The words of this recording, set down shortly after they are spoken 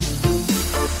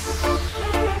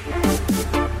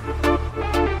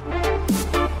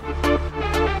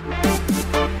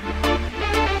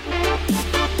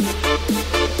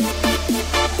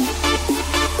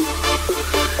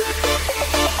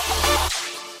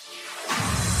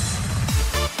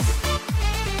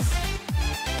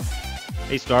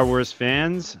Hey, Star Wars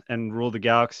fans and Rule the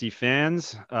Galaxy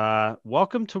fans,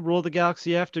 welcome to Rule the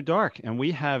Galaxy After Dark. And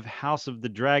we have House of the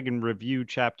Dragon Review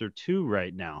Chapter 2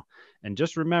 right now. And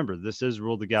just remember, this is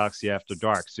Rule the Galaxy After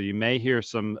Dark. So you may hear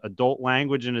some adult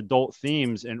language and adult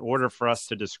themes in order for us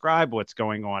to describe what's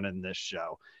going on in this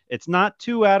show. It's not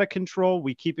too out of control.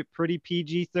 We keep it pretty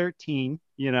PG-13,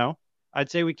 you know. I'd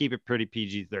say we keep it pretty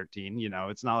PG-13. You know,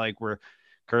 it's not like we're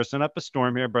cursing up a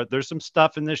storm here, but there's some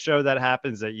stuff in this show that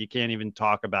happens that you can't even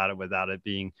talk about it without it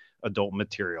being adult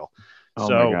material. Oh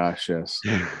my gosh, yes.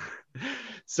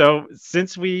 So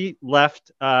since we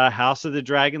left House of the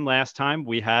Dragon last time,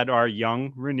 we had our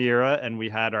young Rhaenyra and we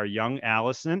had our young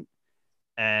Alicent,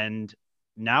 and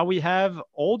now we have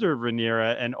older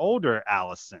Rhaenyra and older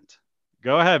Alicent.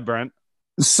 Go ahead, Brent.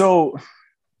 So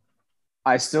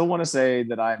I still want to say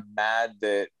that I'm mad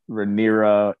that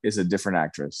Rhaenyra is a different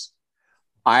actress.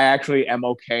 I actually am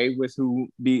okay with who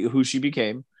she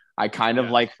became. I kind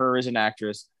of like her as an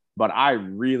actress, but I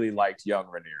really liked young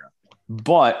Rhaenyra.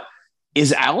 But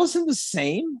is Alicent the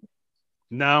same?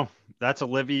 No, that's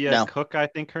Olivia Cook, I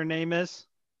think her name is.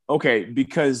 Okay,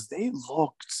 because they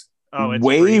looked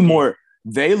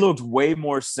they looked way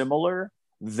more similar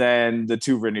than the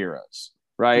two Rhaenyras,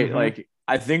 right? Mm-hmm. Like,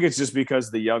 I think it's just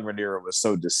because the young Rhaenyra was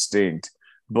so distinct.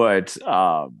 But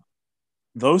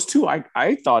those two,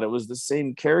 I thought it was the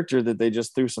same character that they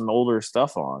just threw some older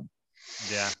stuff on.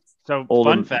 Yeah. So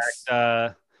fun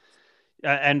fact,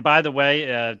 and by the way,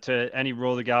 to any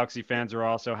Rule of the Galaxy fans or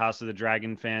also House of the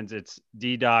Dragon fans, it's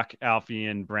D-Doc, Alfie,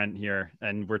 and Brent here,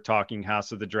 and we're talking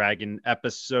House of the Dragon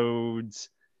episodes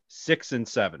 6 and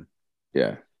 7.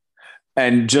 Yeah.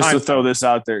 And just to throw this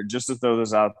out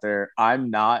there,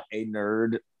 I'm not a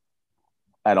nerd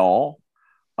at all.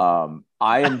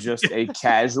 I am just a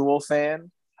casual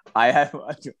fan. I have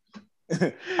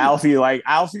Alfie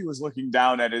was looking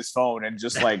down at his phone and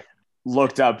just like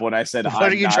looked up when I said,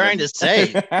 "What are you trying to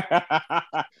say?"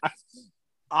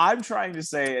 I'm trying to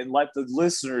say and let the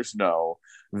listeners know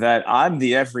that I'm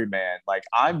the everyman. Like,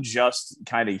 I'm just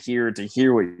kind of here to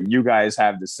hear what you guys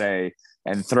have to say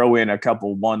and throw in a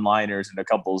couple one-liners and a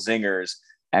couple zingers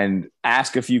and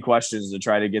ask a few questions to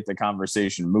try to get the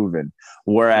conversation moving.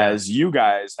 Whereas you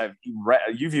guys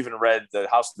you've even read the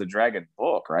House of the Dragon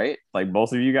book, right? Like,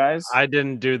 both of you guys? I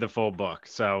didn't do the full book.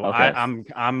 So okay.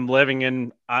 I'm living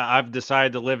in, I've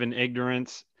decided to live in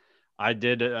ignorance. I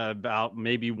did about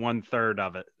maybe 1/3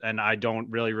 of it. And I don't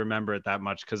really remember it that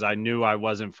much because I knew I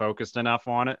wasn't focused enough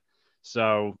on it.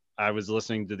 So I was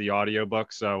listening to the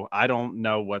audiobook. So I don't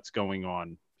know what's going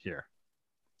on here.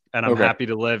 And I'm happy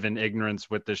to live in ignorance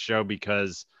with this show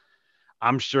because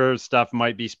I'm sure stuff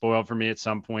might be spoiled for me at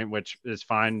some point, which is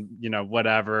fine. You know,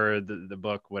 whatever, the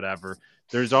book, whatever.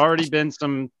 There's already been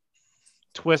some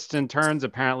twists and turns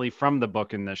apparently from the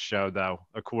book in this show, though,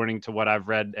 according to what I've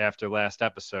read after last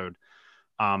episode.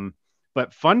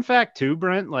 But fun fact too,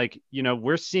 Brent, like, you know,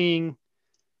 we're seeing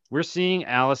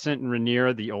Alicent and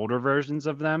Rhaenyra, the older versions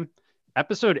of them.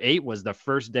 Episode 8 was the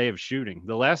first day of shooting.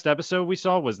 The last episode we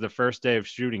saw was the first day of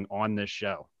shooting on this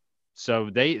show. So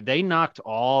they knocked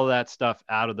all that stuff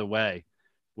out of the way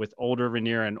with older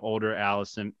Rhaenyra and older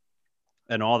Alicent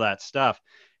and all that stuff.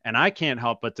 And I can't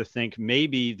help but to think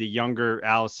maybe the younger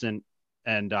Alicent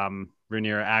and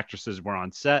Rhaenyra actresses were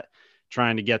on set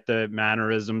trying to get the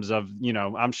mannerisms of, you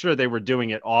know, I'm sure they were doing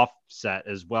it off set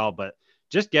as well, but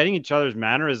just getting each other's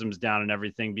mannerisms down and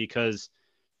everything, because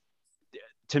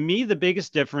to me, the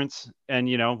biggest difference, and,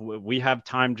 you know, we have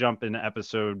time jump in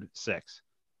episode 6.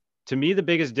 To me, the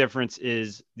biggest difference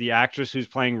is the actress who's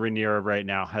playing Rhaenyra right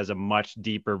now has a much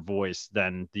deeper voice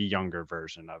than the younger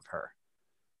version of her.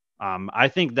 I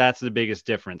think that's the biggest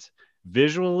difference.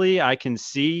 Visually, I can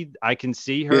see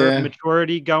her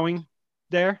maturity going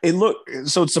there.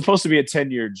 So it's supposed to be a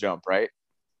 10-year jump, right?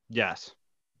 Yes.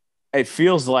 It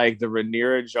feels like the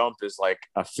Rhaenyra jump is like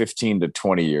a 15 to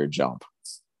 20-year jump.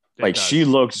 Like, she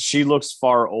looks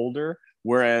far older,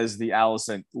 whereas the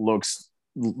Alicent looks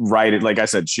right. Like I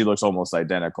said, she looks almost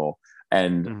identical.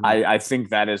 And I think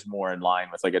that is more in line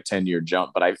with like a 10-year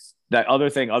jump. But that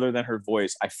other thing, other than her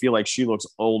voice, I feel like she looks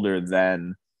older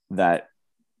than that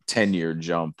 10-year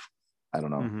jump. I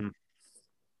don't know. Mm-hmm.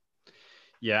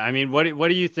 Yeah, I mean, what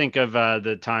do you think of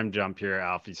the time jump here,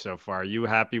 Alfie, so far? Are you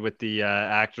happy with the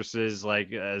actresses,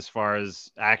 like, as far as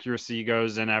accuracy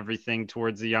goes and everything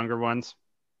towards the younger ones?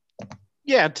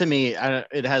 Yeah, to me,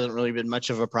 it hasn't really been much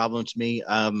of a problem to me.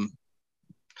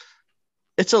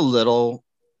 It's a little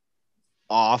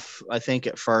off, I think,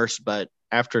 at first, but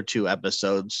after 2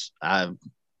 episodes, I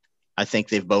think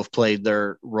they've both played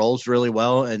their roles really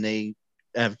well, and they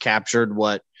have captured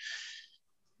what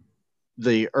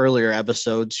the earlier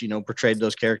episodes, you know, portrayed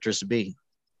those characters to be.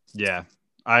 Yeah,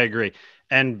 I agree.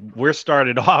 And we're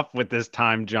started off with this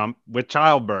time jump with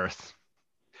childbirth.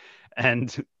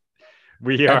 And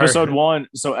we are episode 1.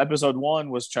 So episode 1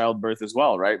 was childbirth as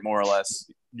well, right? More or less.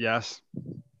 Yes.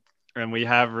 And we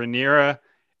have Rhaenyra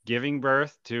giving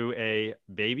birth to a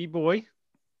baby boy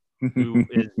who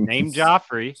is named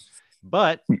Joffrey,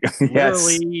 but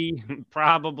literally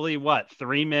probably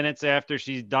 3 minutes after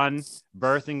she's done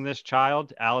birthing this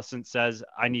child, Alicent says,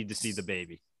 I need to see the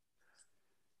baby.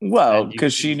 Well,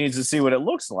 because she needs to see what it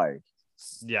looks like.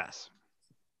 Yes.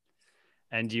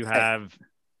 And you have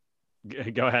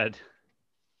go ahead.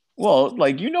 Well,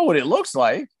 like, you know what it looks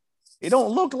like. It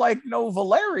don't look like no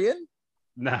Valerian.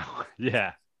 No.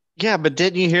 Yeah. Yeah, but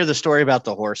didn't you hear the story about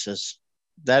the horses?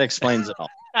 That explains it all.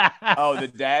 Oh, the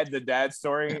dad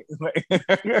story.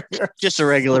 Just a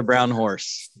regular brown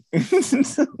horse.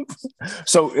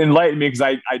 So enlighten me, because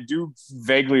I do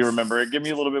vaguely remember it. Give me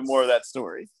a little bit more of that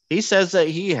story. He says that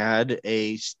he had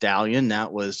a stallion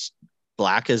that was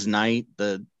black as night,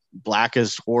 the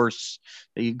blackest horse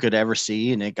that you could ever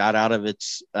see, and it got out of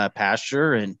its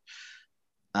pasture and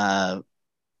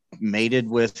mated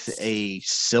with a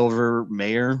silver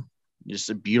mare, just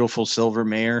a beautiful silver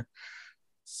mare.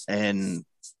 And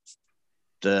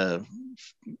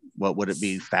what would it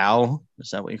be? Foal? Is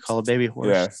that what you call a baby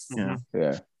horse?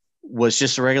 Yeah. Was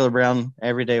just a regular brown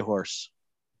everyday horse.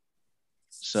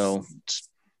 So it's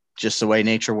just the way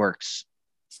nature works.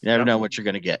 You never know what you're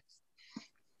going to get.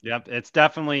 Yep, it's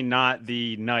definitely not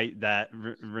the night that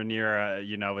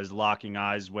Rhaenyra, is locking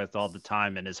eyes with all the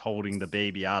time and is holding the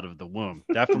baby out of the womb.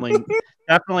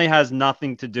 Definitely has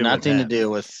nothing to do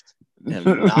with him.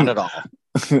 Not at all.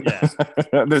 Yeah.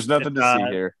 There's nothing to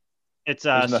see here. It's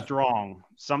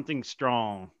something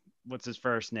strong. What's his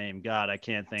first name? God, I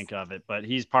can't think of it, but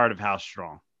he's part of House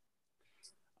Strong.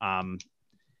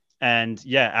 And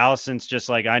yeah, Alicent's just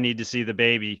like, I need to see the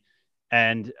baby.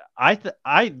 And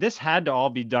this had to all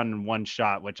be done in one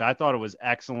shot, which I thought it was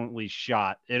excellently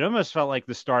shot. It almost felt like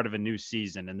the start of a new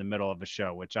season in the middle of a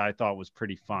show, which I thought was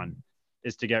pretty fun,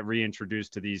 is to get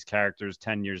reintroduced to these characters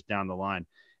 10 years down the line.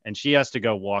 And she has to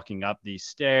go walking up these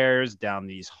stairs, down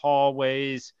these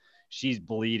hallways. She's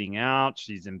bleeding out.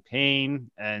 She's in pain.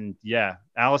 And yeah,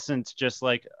 Alicent's just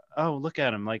like, oh, look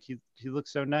at him. Like he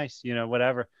looks so nice,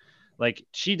 whatever. Like,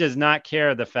 she does not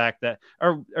care the fact that,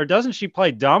 or doesn't she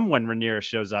play dumb when Rhaenyra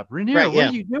shows up? Rhaenyra, what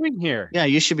are you doing here? Yeah,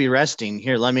 you should be resting.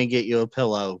 Here, let me get you a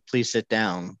pillow. Please sit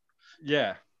down.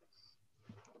 Yeah.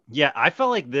 Yeah, I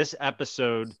felt like this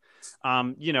episode,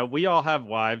 we all have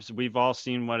wives. We've all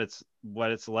seen what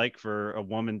it's like for a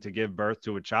woman to give birth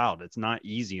to a child. It's not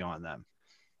easy on them.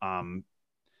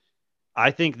 I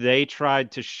think they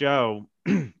tried to show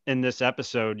in this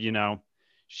episode,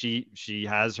 she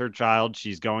has her child.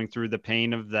 She's going through the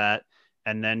pain of that.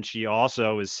 And then she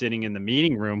also is sitting in the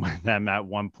meeting room with them at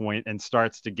one point and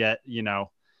starts to get,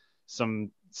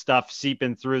 some stuff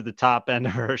seeping through the top end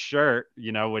of her shirt,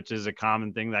 which is a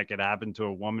common thing that could happen to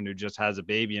a woman who just has a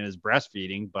baby and is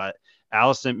breastfeeding. But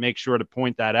Alicent makes sure to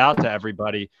point that out to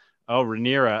everybody. Oh,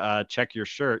 Rhaenyra, check your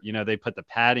shirt. They put the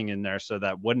padding in there so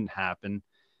that wouldn't happen.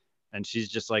 And she's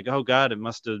just like, oh God, it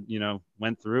must have,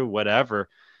 went through whatever.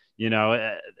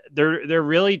 They're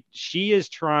really, she is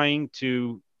trying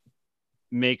to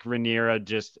make Rhaenyra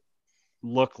just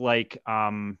look like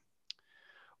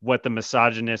what the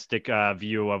misogynistic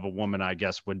view of a woman, I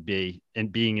guess, would be in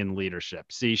being in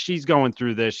leadership. See, she's going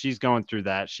through this, she's going through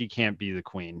that. She can't be the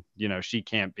queen. She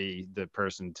can't be the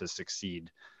person to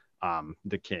succeed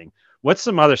the king. What's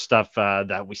some other stuff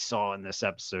that we saw in this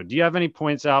episode? Do you have any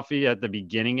points, Alfie, at the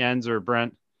beginning ends, or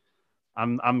Brent?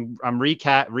 I'm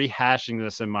rehashing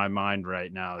this in my mind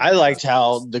right now. I liked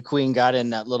how the queen got in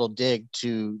that little dig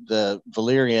to the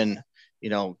Valyrian,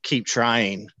 keep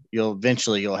trying. You'll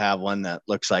have one that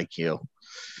looks like you.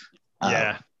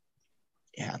 Yeah.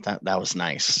 That was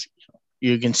nice.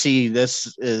 You can see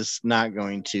this is not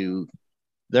going to,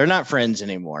 they're not friends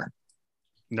anymore.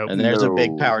 Nope. And there's a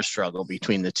big power struggle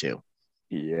between the two.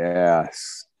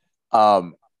 Yes.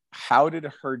 How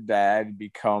did her dad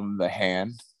become the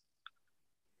Hand?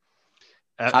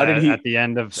 How did he at the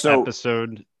end of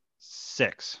episode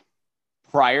 6?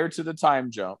 Prior to the time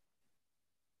jump,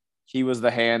 he was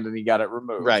the Hand and he got it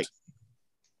removed. Right.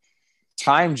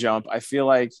 Time jump, I feel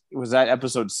like, was that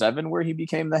episode 7 where he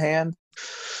became the Hand?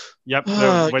 Yep.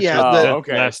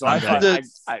 Okay. So the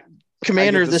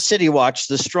commander of the City Watch,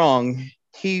 the Strong,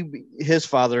 his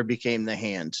father became the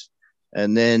Hand.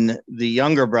 And then the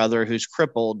younger brother, who's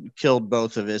crippled, killed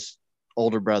both of his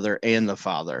older brother and the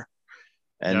father.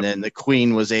 And then the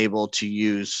queen was able to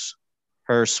use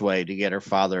her sway to get her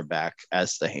father back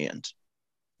as the Hand.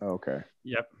 Okay.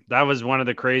 Yep. That was one of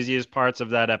the craziest parts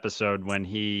of that episode when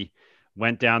he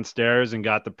went downstairs and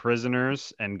got the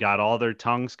prisoners and got all their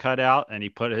tongues cut out, and he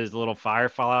put his little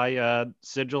firefly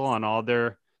sigil on all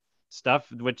their stuff,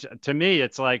 which to me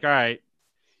it's like, all right,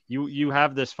 you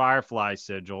have this firefly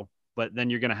sigil, but then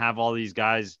you're going to have all these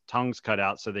guys tongues cut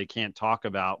out so they can't talk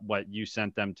about what you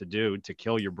sent them to do to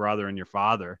kill your brother and your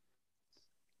father,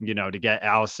 to get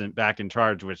Alicent back in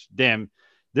charge, which damn,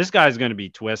 this guy's going to be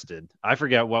twisted. I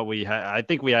forget what we had. I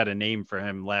think we had a name for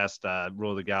him last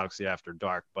Rule of the Galaxy After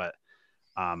Dark, but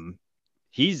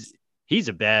he's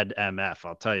a bad MF.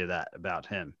 I'll tell you that about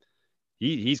him.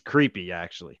 He's creepy,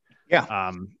 actually.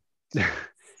 Yeah.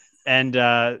 And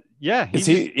yeah,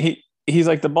 he's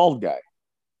like the bald guy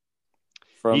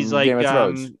from Game of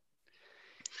Thrones.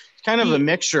 Kind of a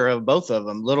mixture of both of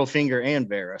them, Littlefinger and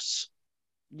Varys.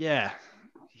 Yeah,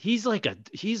 he's like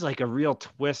a real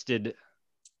twisted.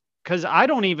 Because I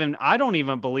don't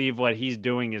even believe what he's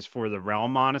doing is for the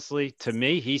realm. Honestly, to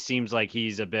me, he seems like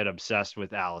he's a bit obsessed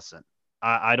with Alicent.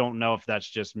 I don't know if that's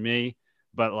just me,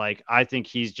 but like I think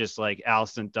he's just like,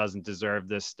 Alicent doesn't deserve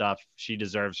this stuff. She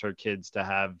deserves her kids to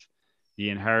have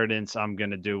the inheritance. I'm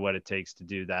gonna do what it takes to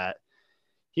do that.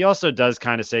 He also does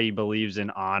kind of say he believes in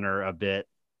honor a bit.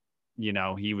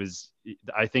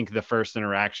 I think the first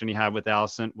interaction he had with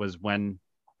Alicent was when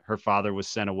her father was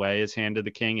sent away as Hand of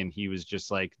the King, and he was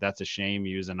just like, that's a shame.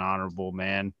 He was an honorable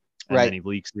man. And then he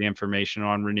leaks the information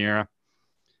on Rhaenyra.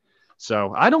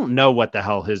 So I don't know what the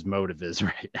hell his motive is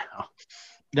right now.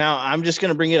 Now, I'm just going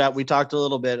to bring it up. We talked a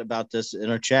little bit about this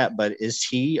in our chat, but is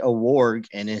he a warg,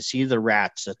 and is he the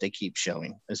rats that they keep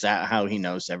showing? Is that how he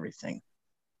knows everything?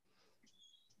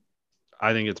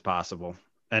 I think it's possible.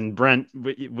 And Brent,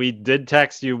 we did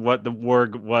text you what the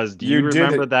warg was. Do you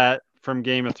remember that from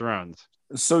Game of Thrones?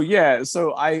 So yeah,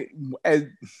 I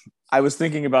was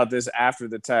thinking about this after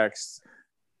the text.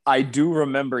 I do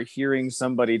remember hearing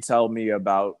somebody tell me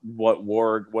about what a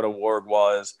warg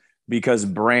was, because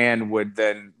Bran would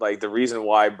then, like, the reason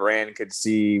why Bran could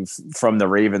see from the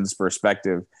Raven's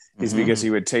perspective is because he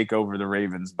would take over the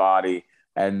Raven's body,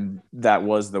 and that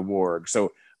was the warg.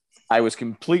 So I was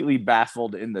completely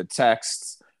baffled in the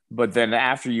text. But then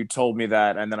after you told me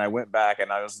that, and then I went back and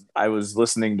I was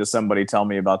listening to somebody tell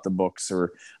me about the books,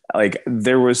 or like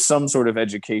there was some sort of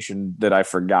education that I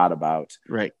forgot about.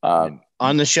 Right. On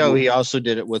the show, he also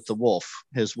did it with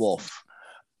his wolf.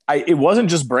 It wasn't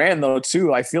just Bran though,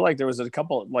 too. I feel like there was a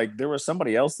couple, like there was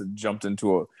somebody else that jumped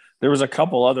into there was a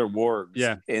couple other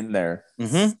wargs in there.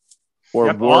 Mm-hmm. Or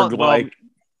warg-like.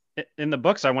 In the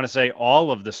books, I want to say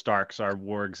all of the Starks are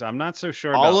wargs. I'm not so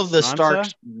sure. All of the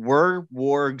Starks were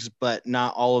wargs, but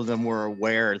not all of them were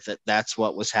aware that that's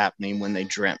what was happening when they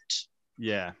dreamt.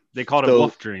 Yeah, they called it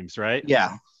wolf dreams, right?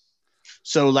 Yeah.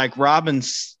 So like Robb and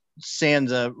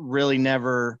Sansa really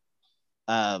never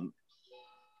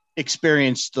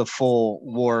experienced the full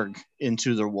warg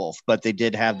into their wolf, but they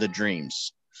did have the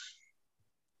dreams.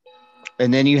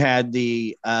 And then you had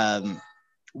the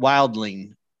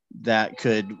wildling that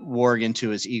could warg into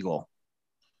his eagle.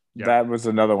 Yep. That was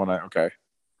another one. Okay.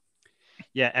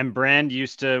 Yeah, and Brand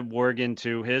used to warg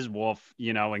into his wolf,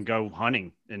 and go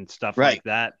hunting and stuff like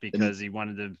that, because he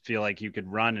wanted to feel like he could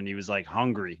run, and he was like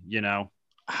hungry,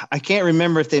 I can't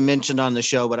remember if they mentioned on the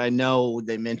show, but I know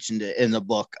they mentioned it in the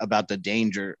book about the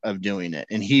danger of doing it,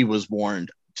 and he was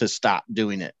warned to stop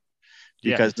doing it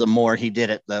because the more he did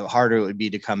it, the harder it would be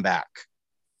to come back.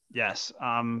 Yes.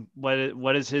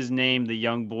 What is his name? The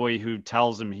young boy who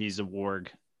tells him he's a warg.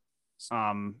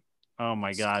 Oh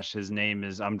my gosh, his name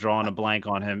is. I'm drawing a blank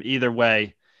on him. Either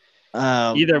way,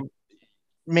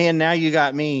 man, now you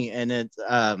got me, and it's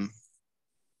on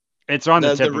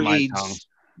the tip of my tongue.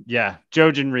 Yeah,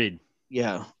 Jojen Reed.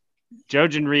 Yeah,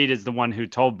 Jojen Reed is the one who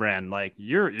told Bran, like,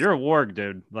 you're a warg,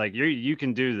 dude. Like, you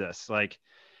can do this. Like.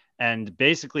 And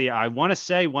basically, I want to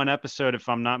say one episode, if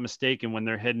I'm not mistaken, when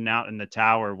they're hidden out in the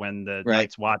tower, when the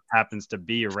Night's Watch happens to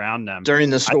be around them.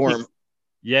 During the storm.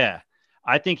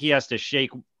 I think he has to shake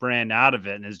Bran out of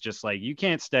it and is just like, you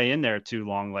can't stay in there too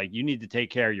long. Like, you need to take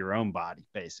care of your own body,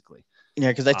 basically. Yeah,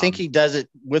 because I think he does it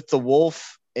with the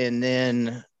wolf and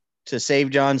then to save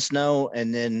Jon Snow.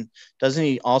 And then doesn't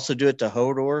he also do it to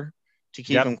Hodor to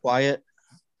keep him quiet?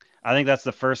 I think that's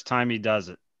the first time he does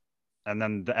it. And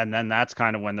then that's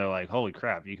kind of when they're like, holy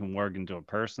crap, you can warg into a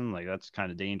person. Like, that's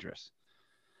kind of dangerous.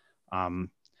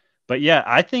 But yeah,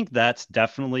 I think that's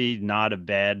definitely not a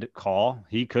bad call.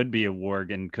 He could be a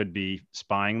warg and could be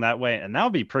spying that way. And that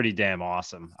would be pretty damn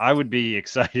awesome. I would be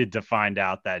excited to find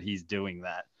out that he's doing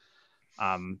that.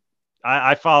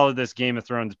 I follow this Game of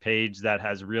Thrones page that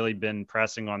has really been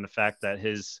pressing on the fact that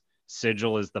his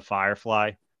sigil is the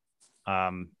Firefly.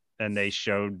 and they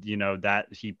showed, that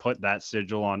he put that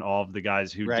sigil on all of the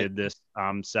guys who did this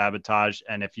sabotage.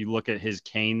 And if you look at his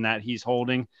cane that he's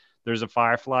holding, there's a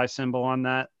firefly symbol on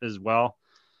that as well.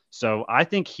 So I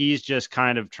think he's just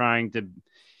kind of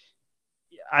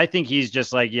I think he's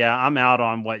just like, yeah, I'm out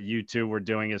on what you two were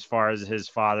doing as far as his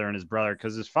father and his brother,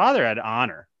 because his father had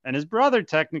honor and his brother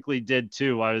technically did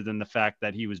too, other than the fact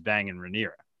that he was banging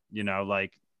Rhaenyra.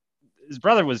 Like his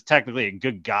brother was technically a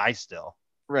good guy still.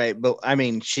 Right. But I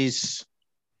mean,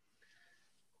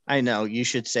 I know you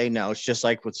should say no. It's just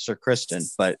like with Sir Criston.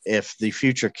 But if the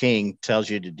future king tells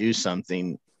you to do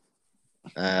something,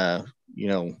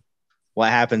 what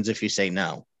happens if you say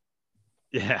no?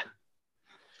 Yeah,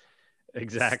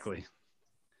 exactly.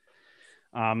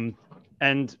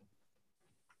 And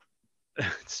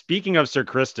speaking of Sir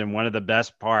Criston, one of the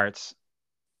best parts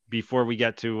before we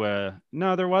get to,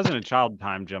 no, there wasn't a child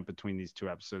time jump between these two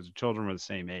episodes. The children were the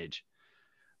same age.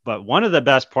 But one of the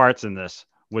best parts in this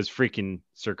was freaking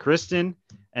Sir Criston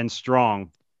and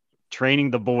Strong training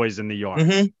the boys in the yard.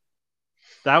 Mm-hmm.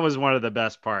 That was one of the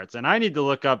best parts. And I need to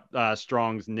look up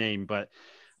Strong's name, but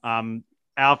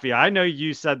Alfie, I know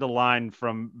you said the line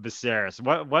from Viserys.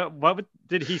 What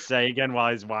did he say again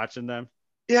while he's watching them?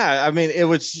 Yeah, I mean,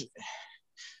 it's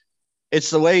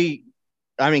the way,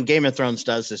 Game of Thrones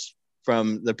does this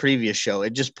from the previous show.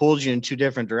 It just pulls you in two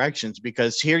different directions,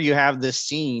 because here you have this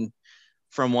scene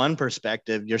from one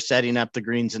perspective, you're setting up the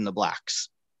greens and the blacks.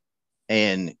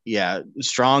 And yeah,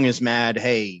 Strong is mad.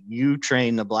 Hey, you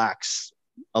train the blacks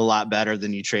a lot better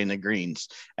than you train the greens.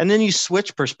 And then you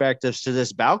switch perspectives to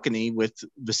this balcony with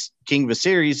King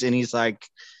Viserys, and he's like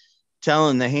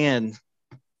telling the Hand,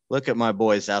 look at my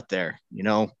boys out there,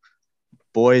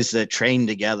 boys that train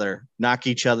together, knock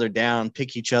each other down,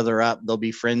 pick each other up. They'll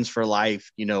be friends for life.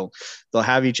 They'll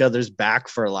have each other's back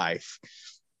for life.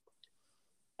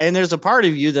 And there's a part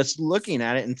of you that's looking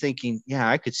at it and thinking, yeah,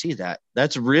 I could see that.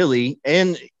 That's really,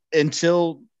 and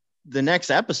until the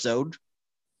next episode,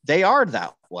 they are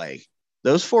that way.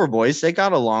 Those four boys, they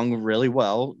got along really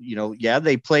well.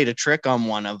 They played a trick on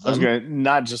one of them.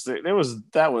 Not just, was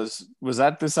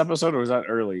that this episode or was that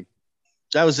early?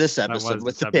 That was this episode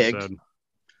with the pig.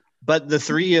 But the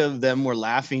three of them were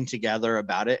laughing together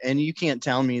about it. And you can't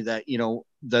tell me that,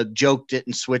 the joke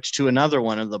didn't switch to another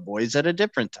one of the boys at a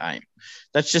different time.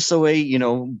 That's just the way,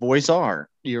 boys are.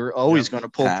 You're always going to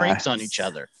pull pranks on each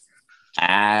other.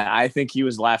 I think he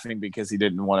was laughing because he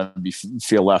didn't want to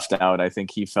feel left out. I think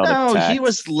he felt attacked. He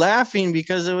was laughing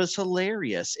because it was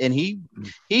hilarious. And he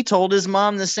told his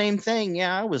mom the same thing.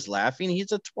 Yeah, I was laughing.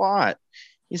 He's a twat.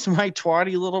 He's my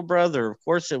twatty little brother. Of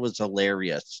course it was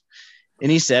hilarious. And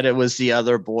he said it was the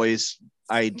other boys'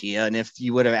 idea. And if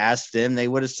you would have asked them, they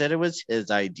would have said it was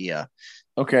his idea.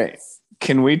 Okay.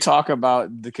 Can we talk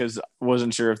about, because I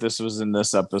wasn't sure if this was in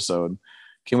this episode,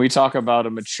 can we talk about a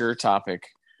mature topic?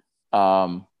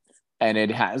 And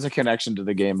it has a connection to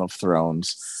the Game of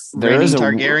Thrones. Reigning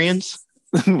Targaryens?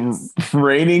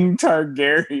 Reigning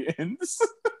Targaryens.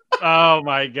 Oh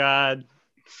my God.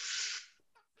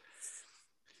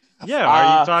 Yeah,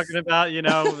 are you talking about,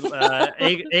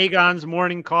 Aegon's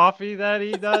morning coffee that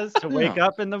he does to wake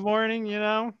up in the morning,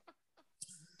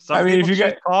 Some people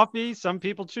choose coffee, some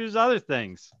people choose other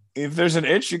things. If there's an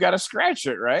itch, you got to scratch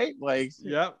it, right? Like,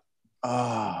 yep.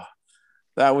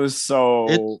 That was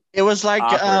so... It was like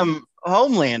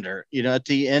Homelander, at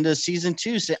the end of season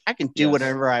 2, said, I can do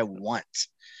whatever I want.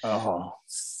 Oh.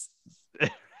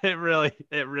 It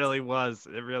really was.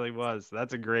 It really was.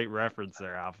 That's a great reference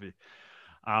there, Alfie.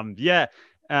 And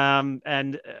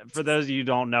for those of you who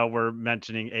don't know, we're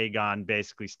mentioning Aegon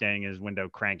basically standing in his window,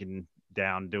 cranking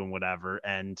down, doing whatever,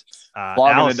 and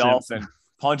flogging the dolphin,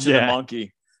 punching the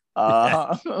monkey,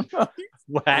 rubbing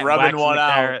one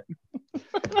out.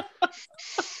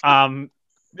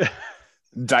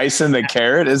 Dyson the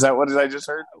carrot. Is that what I just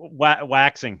heard?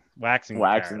 Waxing. I've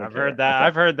heard that. Okay.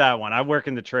 I've heard that one. I work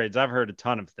in the trades. I've heard a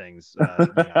ton of things.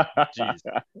 Jeez.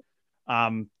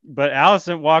 But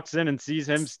Alicent walks in and sees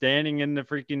him standing in the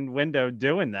freaking window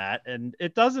doing that, and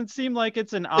it doesn't seem like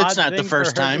it's an odd. It's not the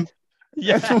first time.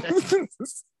 Yeah.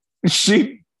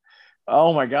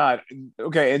 Oh my God.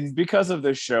 Okay, and because of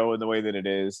this show and the way that it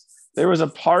is, there was a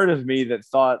part of me that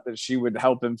thought that she would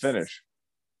help him finish.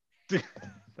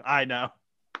 I know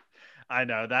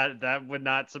that would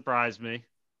not surprise me.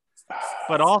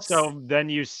 But also, then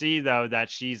you see though that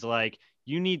she's like,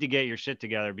 you need to get your shit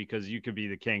together because you could be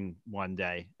the king one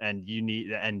day, and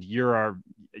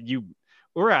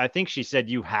I think she said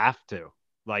you have to.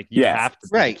 Like, you have to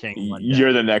be the king one day.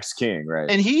 You're the next king, right?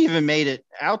 And he even made it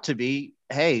out to be,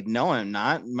 hey, no, I'm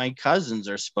not. My cousins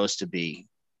are supposed to be.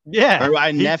 Yeah. Or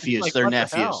my nephews, like, they're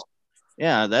nephews.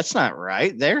 yeah, that's not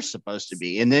right. They're supposed to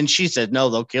be. And then she said,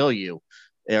 no, they'll kill you.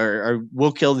 Or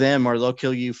we'll kill them or they'll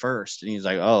kill you first. And he's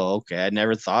like, oh, okay. I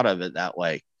never thought of it that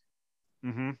way.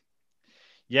 Mm-hmm.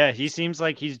 Yeah, he seems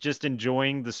like he's just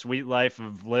enjoying the sweet life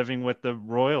of living with the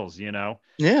royals, Yeah.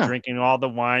 Drinking all the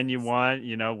wine you want,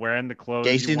 wearing the clothes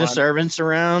chasing you want. the servants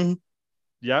around.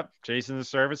 Yep, chasing the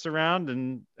servants around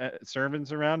and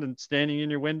standing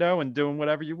in your window and doing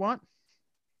whatever you want.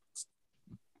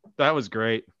 That was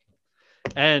great.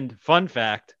 And fun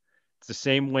fact, it's the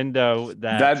same window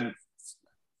that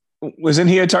wasn't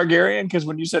he a Targaryen? Because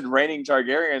when you said reigning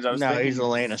Targaryens, I was thinking he's a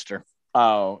Lannister.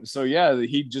 Oh, so yeah,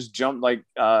 he just jumped like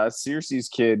Cersei's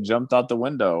kid jumped out the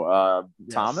window.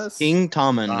 Yes. Thomas? King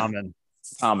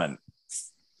Tommen.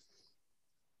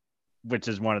 Which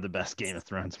is one of the best Game of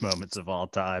Thrones moments of all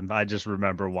time. I just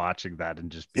remember watching that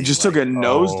and just being took a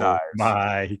nosedive. Oh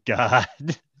my God.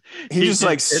 He just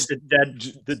like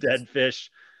the dead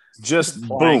fish. Just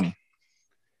boom.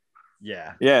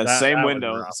 Yeah. Yeah, same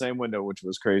window, which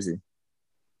was crazy.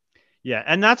 Yeah,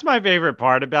 and that's my favorite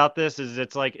part about this is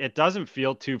it's like it doesn't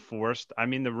feel too forced. I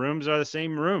mean, the rooms are the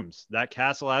same rooms. That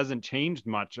castle hasn't changed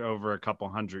much over a couple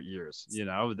hundred years.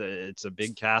 It's a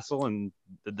big castle, and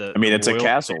it's a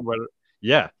castle.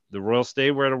 The royal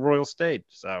stayed where the royal stayed.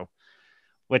 So,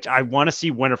 which I want to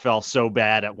see Winterfell so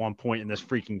bad at one point in this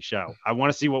freaking show. I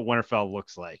want to see what Winterfell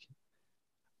looks like.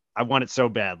 I want it so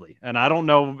badly. And I don't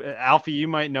know, Alfie, you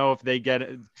might know if they get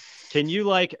it. Can you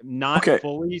not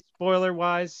fully spoiler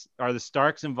wise, are the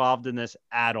Starks involved in this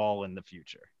at all in the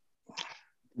future?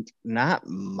 Not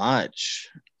much.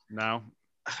 No.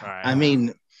 All right. I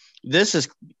mean, this is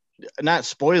not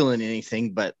spoiling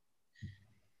anything, but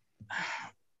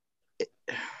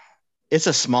it's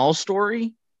a small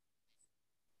story.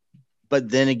 But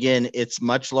then again, it's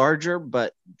much larger,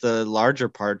 but the larger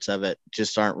parts of it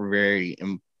just aren't very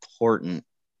important.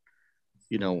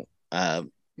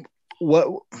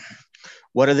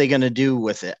 What are they going to do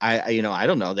with it? I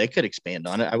don't know. They could expand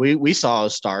on it. We saw a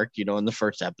Stark, in the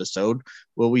first episode.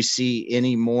 Will we see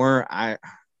any more? I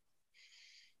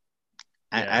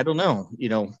don't know.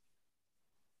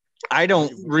 I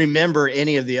don't remember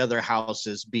any of the other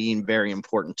houses being very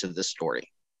important to this story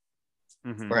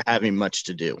or having much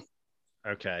to do.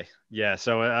 Okay. Yeah.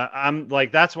 So I'm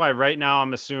that's why right now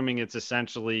I'm assuming it's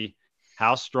essentially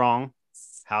House Strong,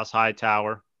 House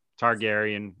Hightower,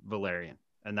 Targaryen, Valerian.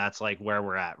 And that's where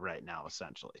we're at right now,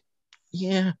 essentially.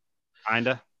 Yeah.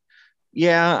 Kinda.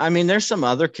 Yeah. I mean, there's some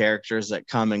other characters that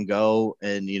come and go.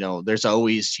 And, there's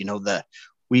always,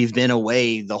 we've been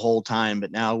away the whole time,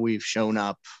 but now we've shown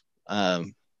up. But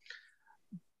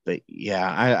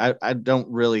yeah, I don't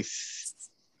really,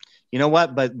 you know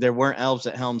what? But there weren't elves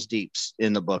at Helm's Deep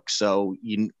in the book. So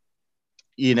you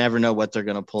never know what they're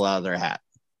going to pull out of their hat.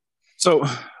 So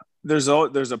there's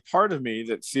a part of me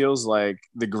that feels like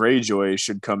the Greyjoy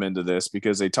should come into this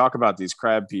because they talk about these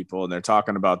crab people and they're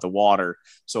talking about the water.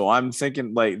 So I'm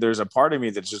thinking there's a part of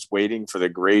me that's just waiting for the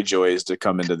Greyjoys to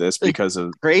come into this because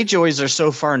of Greyjoys are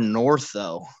so far north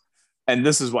though. And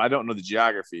this is why I don't know the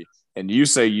geography. And you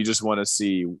say you just want to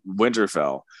see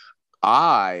Winterfell.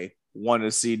 I want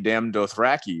to see damn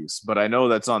Dothrakis, but I know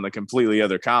that's on the completely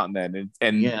other continent.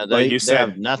 And yeah, they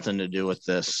have nothing to do with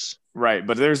this. Right,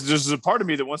 but there's just a part of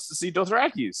me that wants to see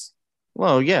Dothrakis.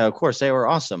 Well, yeah, of course they were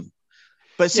awesome,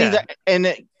 but see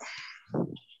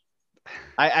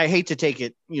I hate to take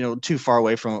it, too far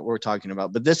away from what we're talking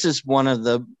about, but this is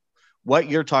what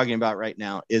you're talking about right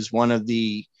now is one of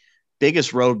the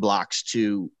biggest roadblocks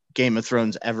to Game of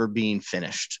Thrones ever being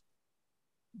finished.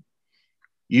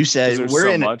 You said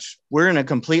we're in a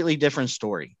completely different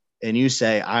story, and you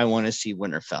say I want to see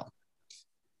Winterfell.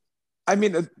 I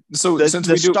mean, so since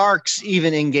the Starks,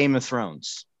 even in Game of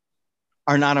Thrones,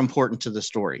 are not important to the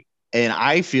story. And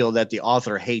I feel that the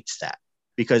author hates that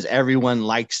because everyone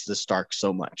likes the Starks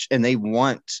so much and they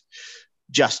want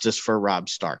justice for Robb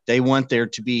Stark. They want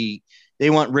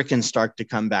Rickon Stark to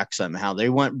come back somehow. They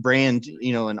want Bran,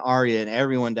 and Arya and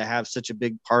everyone to have such a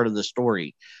big part of the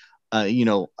story.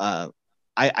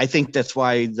 I think that's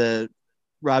why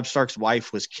Robb Stark's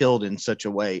wife was killed in such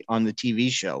a way on the TV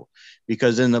show,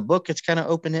 because in the book, it's kind of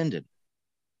open-ended.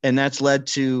 And that's led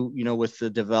to, with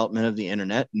the development of the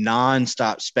internet,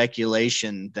 nonstop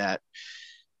speculation that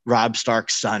Robb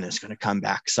Stark's son is going to come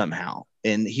back somehow.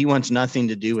 And he wants nothing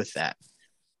to do with that.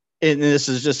 And this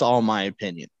is just all my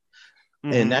opinion.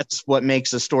 Mm-hmm. And that's what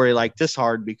makes a story like this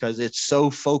hard, because it's so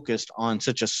focused on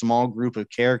such a small group of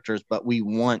characters, but we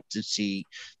want to see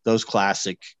those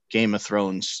classic Game of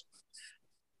Thrones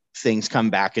things come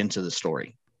back into the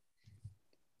story.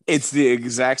 It's the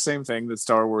exact same thing that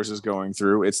Star Wars is going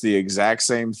through. It's the exact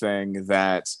same thing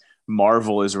that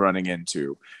Marvel is running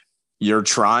into. You're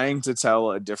trying to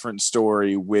tell a different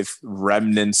story with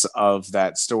remnants of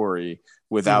that story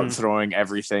without throwing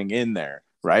everything in there,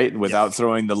 right? Without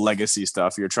throwing the legacy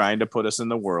stuff. You're trying to put us in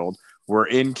the world. We're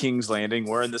in King's Landing.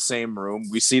 We're in the same room.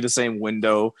 We see the same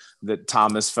window that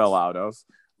Thomas fell out of,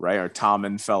 right? Or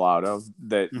Tommen fell out of,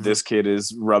 that this kid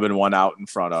is rubbing one out in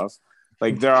front of.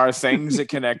 Like, there are things that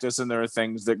connect us and there are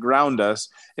things that ground us.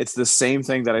 It's the same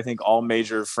thing that I think all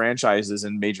major franchises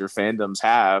and major fandoms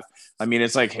have. I mean,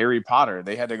 it's like Harry Potter.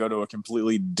 They had to go to a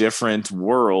completely different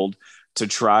world to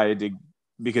try to,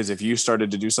 because if you started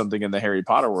to do something in the Harry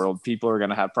Potter world, people are going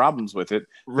to have problems with it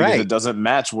because it doesn't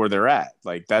match where they're at.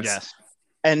 Like, that's,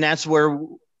 and that's where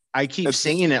I keep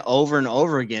singing it over and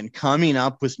over again. Coming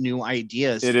up with new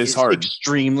ideas is hard.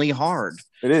 Extremely hard.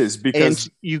 It is, because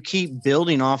you keep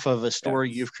building off of a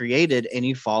story you've created, and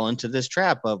you fall into this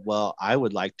trap of, well, I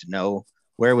would like to know,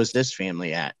 where was this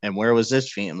family at, and where was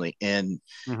this family, and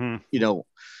you know,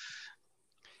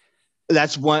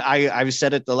 that's one I've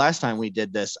said it the last time we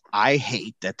did this. I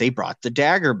hate that they brought the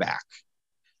dagger back.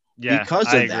 Yeah,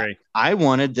 because of that. I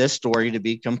wanted this story to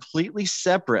be completely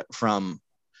separate from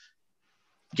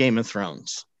Game of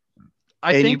Thrones.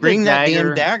 I think you bring that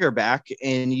damn dagger back,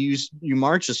 and you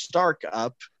march a Stark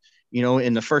up, you know,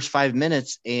 in the first 5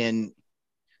 minutes, and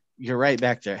you're right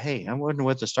back there. Hey, I wonder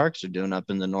what the Starks are doing up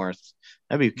in the north.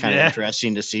 That'd be kind of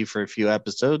interesting to see for a few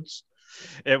episodes.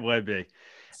 It would be.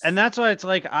 And that's why it's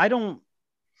like, I will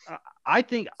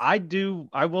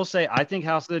say, I think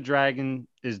House of the Dragon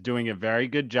is doing a very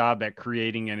good job at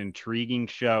creating an intriguing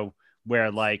show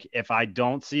where, like, if I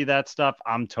don't see that stuff,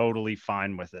 I'm totally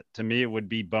fine with it. To me, it would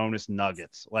be bonus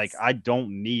nuggets. Like, I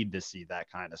don't need to see that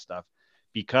kind of stuff,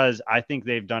 because I think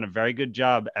they've done a very good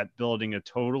job at building a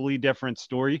totally different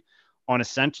story on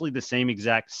essentially the same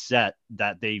exact set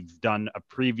that they've done a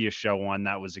previous show on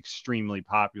that was extremely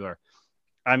popular.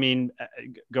 I mean,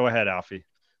 go ahead, Alfie.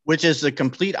 Which is the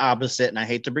complete opposite, and I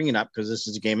hate to bring it up because this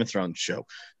is a Game of Thrones show.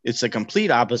 It's the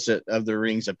complete opposite of the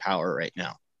Rings of Power right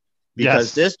now.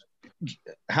 Because this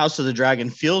House of the Dragon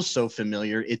feels so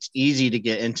familiar, it's easy to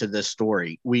get into this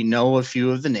story. We know a few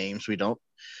of the names. We don't,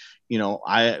 you know,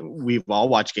 we've all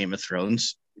watched Game of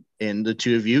Thrones, and the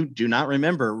two of you do not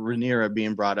remember Rhaenyra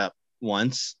being brought up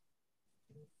once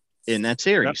in that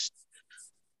series.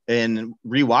 And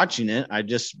rewatching it, I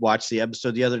just watched the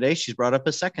episode the other day. She's brought up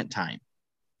a second time.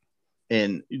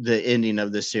 And the ending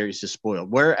of this series is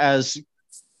spoiled. Whereas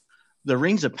the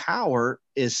Rings of Power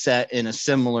is set in a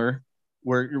similar,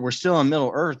 we're still on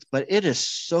Middle Earth, but it is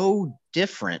so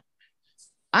different.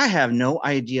 I have no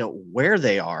idea where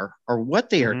they are or what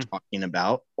they are talking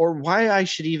about or why I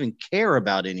should even care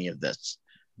about any of this.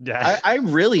 Yeah. I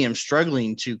really am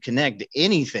struggling to connect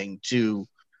anything to,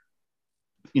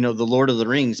 you know, the Lord of the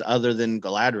Rings other than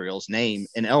Galadriel's name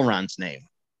and Elrond's name.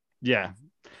 Yeah.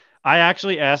 I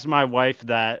actually asked my wife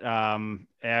that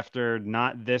after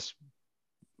not this,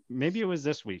 maybe it was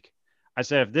this week. I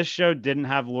said, if this show didn't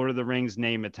have Lord of the Rings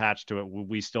name attached to it, would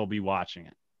we still be watching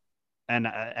it?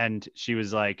 And she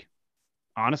was like,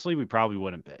 honestly, we probably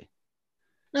wouldn't be.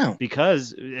 No.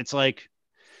 Because it's like,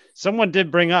 someone did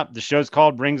bring up the show's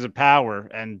called Rings of Power,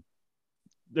 and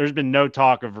there's been no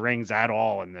talk of rings at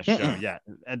all in this show yet.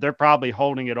 And they're probably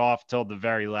holding it off till the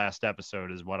very last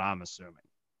episode is what I'm assuming.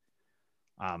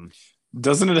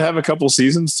 Doesn't it have a couple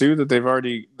seasons too that they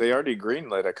already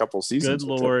greenlit a couple seasons? Good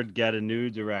Lord, get a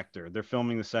new director. They're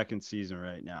filming the second season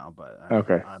right now, but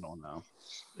I don't know.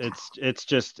 It's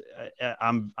just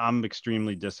I'm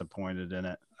extremely disappointed in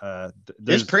it.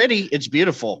 It's pretty, it's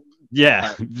beautiful.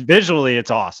 Yeah, visually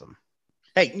it's awesome.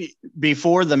 Hey,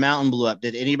 before the mountain blew up,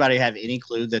 did anybody have any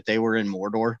clue that they were in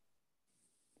Mordor?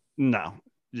 No.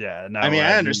 Yeah, no. I mean,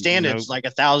 I understand it's like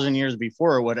 1,000 years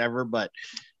before or whatever, but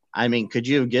I mean, could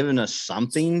you have given us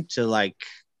something to like?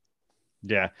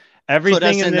 Yeah,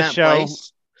 everything in this show,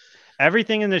 place?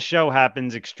 Everything in this show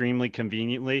happens extremely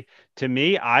conveniently. To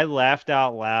me, I laughed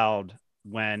out loud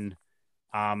when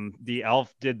the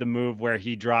elf did the move where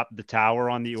he dropped the tower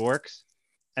on the orcs,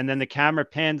 and then the camera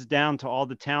pans down to all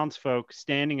the townsfolk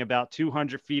standing about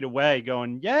 200 feet away,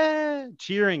 going, "Yeah!"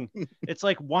 cheering. It's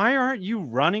like, why aren't you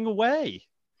running away?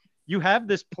 You have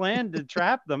this plan to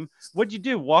trap them. What'd you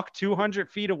do? Walk 200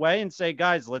 feet away and say,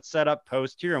 guys, let's set up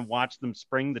post here and watch them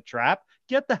spring the trap?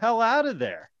 Get the hell out of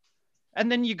there. And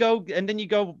then you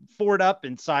go forward up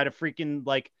inside a freaking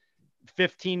like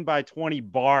 15 by 20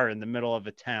 bar in the middle of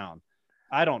a town.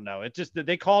 I don't know. It just,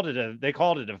 they called it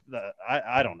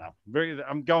I don't know.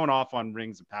 I'm going off on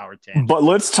Rings of Power tangent. But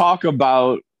let's talk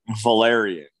about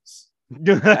Valyrians.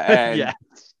 Yes.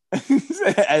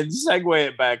 And segue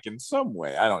it back in some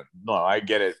way. I don't know. I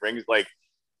get it. Rings, like,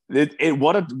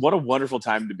 What a wonderful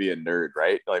time to be a nerd,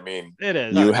 right? I mean, it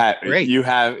is. You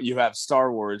have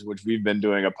Star Wars, which we've been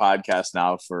doing a podcast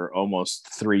now for almost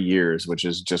 3 years, which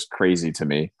is just crazy to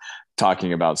me,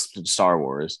 talking about Star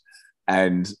Wars,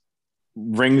 and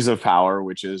Rings of Power,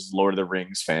 which is Lord of the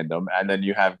Rings fandom, and then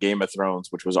you have Game of Thrones,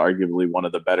 which was arguably one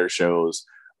of the better shows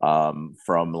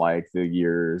from like the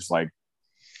years like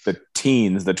the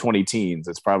 20 teens.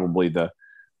 It's probably the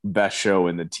best show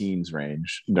in the teens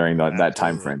range during that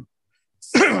time frame.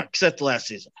 Except the last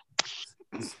season.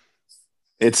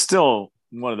 It's still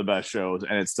one of the best shows,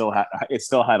 and it still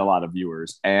had a lot of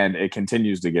viewers, and it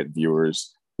continues to get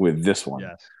viewers with this one.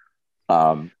 Yes.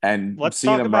 And let's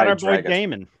talk about our boy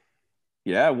Daemon.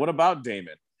 Yeah, what about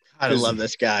Daemon? I love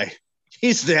this guy.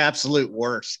 He's the absolute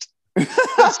worst. He's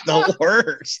the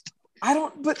worst.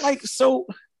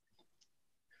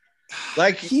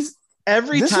 He's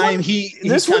every time one, he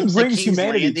this comes one brings to King's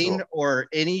humanity Landing or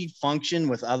any function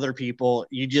with other people,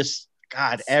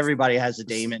 God, everybody has a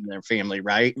Daemon in their family,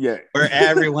 right? Yeah. Where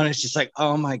everyone is just like,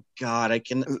 oh my God, I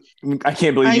can't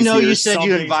believe I know you said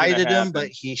you invited him, but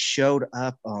he showed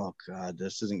up. Oh God,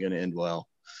 this isn't going to end well.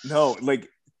 No,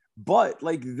 but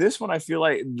this one, I feel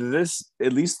like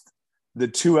at least the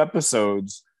 2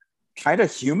 episodes kind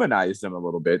of humanized him a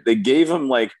little bit. They gave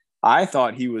him I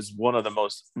thought he was one of the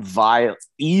most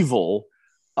evil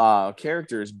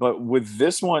characters, but with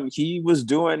this one, he was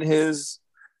doing his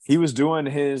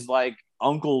like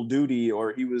uncle duty,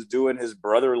 or he was doing his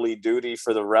brotherly duty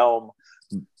for the realm,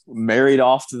 married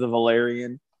off to the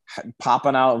Valyrian,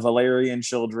 popping out Valyrian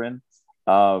children,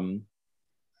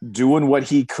 doing what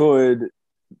he could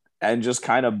and just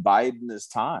kind of biding his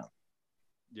time.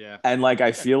 Yeah. And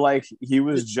I feel like he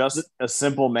was just a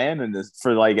simple man in this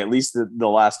for at least the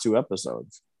last 2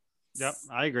 episodes. Yep,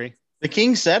 I agree. The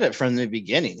king said it from the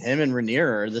beginning. Him and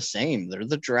Rhaenyra are the same. They're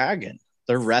the dragon.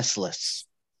 They're restless.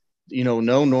 No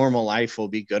normal life will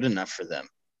be good enough for them.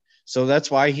 So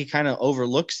that's why he kind of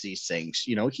overlooks these things.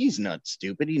 He's not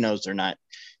stupid. He knows they're not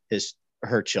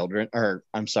her children, or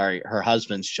I'm sorry, her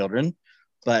husband's children.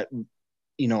 But,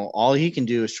 all he can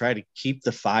do is try to keep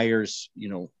the fires,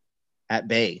 at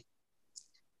bay.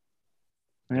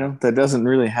 That doesn't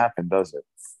really happen, does it?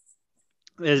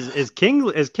 Is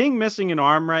King missing an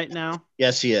arm right now?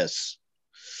 Yes, he is.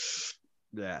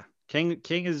 Yeah. King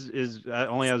is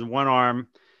only has one arm.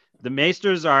 The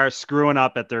Maesters are screwing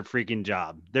up at their freaking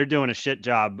job. They're doing a shit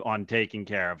job on taking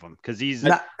care of him because he's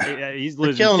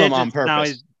losing killing them on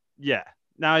purpose.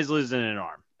 Now he's losing an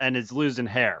arm and it's losing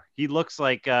hair. He looks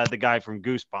like the guy from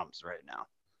Goosebumps right now.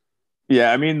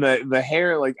 Yeah, I mean the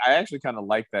hair, I actually kind of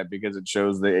like that because it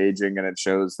shows the aging and it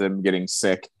shows them getting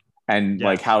sick, and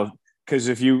how, because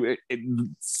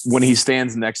when he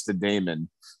stands next to Daemon,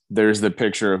 there's the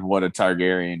picture of what a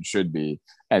Targaryen should be,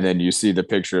 and then you see the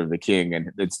picture of the king,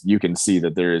 and you can see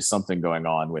that there is something going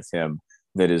on with him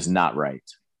that is not right.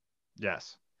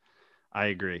 Yes, I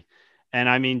agree, and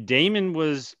I mean Daemon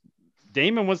was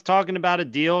talking about a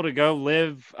deal to go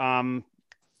live.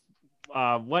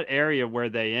 What area were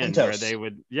they in? Pentos. Where they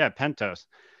would, Pentos.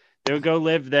 They would go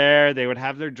live there. They would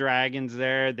have their dragons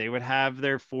there. They would have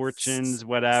their fortunes,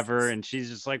 whatever. And she's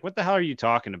just like, what the hell are you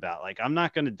talking about? I'm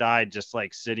not going to die just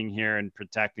sitting here and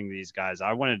protecting these guys.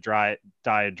 I want to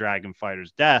die a dragon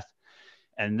fighter's death.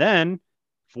 And then,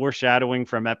 foreshadowing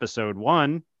from episode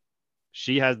 1,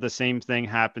 she has the same thing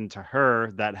happen to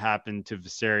her that happened to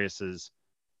Viserys's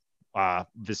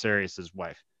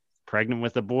wife. Pregnant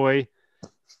with a boy.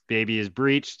 Baby is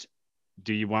breached.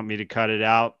 Do you want me to cut it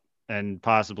out and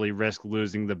possibly risk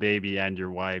losing the baby and your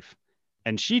wife?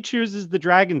 And she chooses the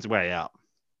dragon's way out.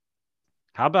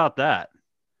 How about that?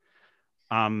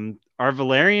 Are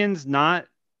Valyrians not?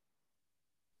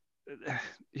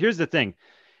 Here's the thing.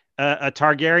 A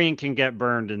Targaryen can get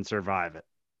burned and survive it.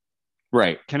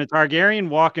 Right. Can a Targaryen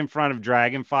walk in front of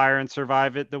dragon fire and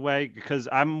survive it the way? Because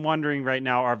I'm wondering right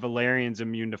now, are Valyrians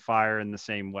immune to fire in the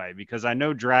same way? Because I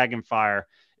know dragon fire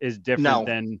is different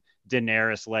than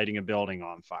Daenerys lighting a building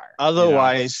on fire.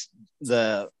 Otherwise,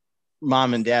 the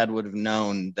mom and dad would have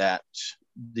known that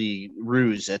the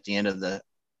ruse at the end of the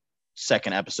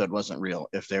 2nd episode wasn't real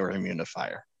if they were immune to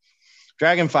fire.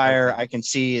 Dragon fire, I can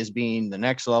see as being the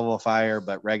next level of fire,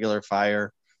 but regular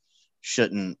fire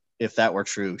shouldn't, if that were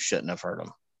true, shouldn't have hurt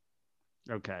them.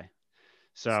 Okay.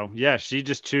 So, she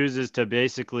just chooses to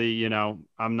basically, I'm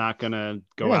not going to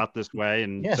go out this way.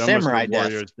 And it's almost samurai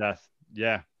warrior's death.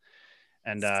 Yeah.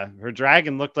 And her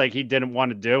dragon looked like he didn't want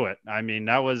to do it. I mean,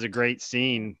 that was a great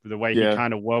scene. The way he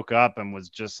kind of woke up and was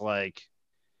just like,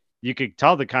 you could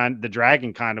tell the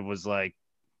dragon kind of was like,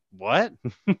 what?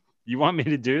 You want me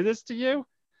to do this to you?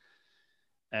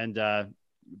 And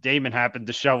Daemon happened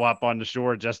to show up on the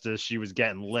shore just as she was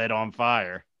getting lit on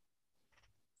fire.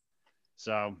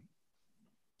 So,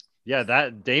 yeah,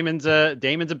 that Daemon's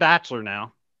a bachelor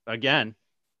now again.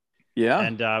 Yeah,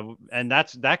 and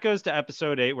that goes to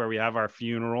episode 8 where we have our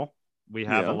funeral. We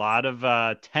have a lot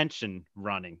of tension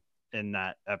running in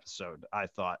that episode. I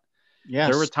thought,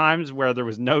 there were times where there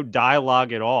was no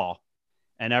dialogue at all,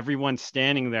 and everyone's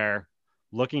standing there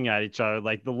looking at each other.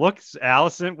 Like the looks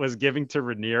Alicent was giving to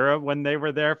Rhaenyra when they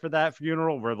were there for that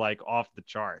funeral were like off the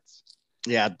charts.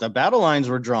 Yeah, the battle lines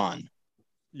were drawn.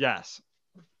 Yes.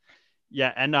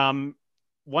 Yeah, and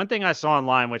one thing I saw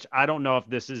online, which I don't know if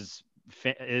this is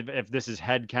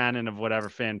headcanon of whatever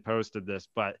fan posted this,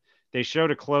 but they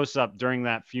showed a close-up during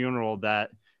that funeral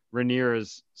that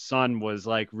Rhaenyra's son was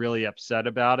like really upset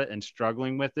about it and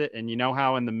struggling with it. And you know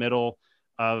how in the middle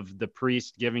of the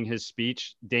priest giving his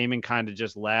speech, Daemon kind of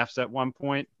just laughs at one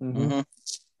point. Mm-hmm.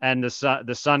 And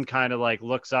the son kind of like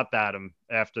looks up at him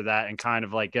after that and kind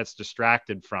of like gets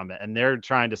distracted from it. And they're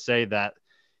trying to say that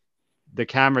the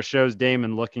camera shows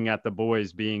Daemon looking at the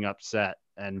boys being upset,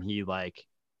 and he like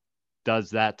does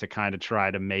that to kind of try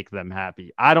to make them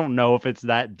happy. I don't know if it's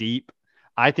that deep.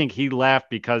 I think he laughed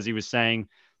because he was saying,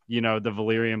 the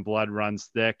Valyrian blood runs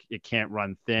thick. It can't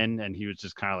run thin. And he was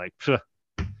just kind of like, phew.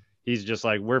 He's just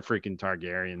like, we're freaking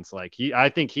Targaryens. Like I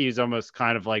think he's almost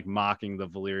kind of like mocking the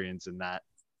Valyrians in that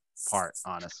part,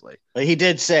 honestly. But he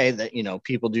did say that,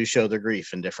 people do show their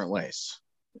grief in different ways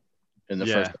in the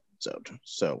first episode.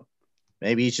 So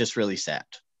maybe he's just really sad.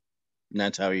 And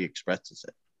that's how he expresses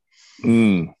it.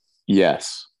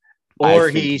 Yes. Or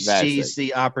he sees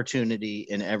the opportunity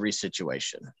in every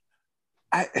situation.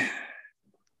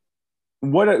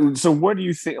 What do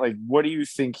you think? Like, what do you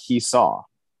think he saw?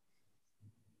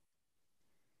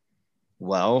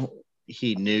 Well,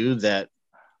 he knew that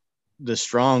the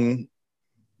strong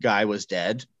guy was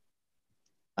dead.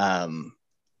 That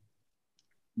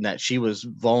she was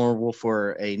vulnerable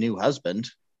for a new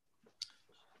husband.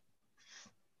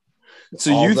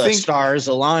 So all you the think stars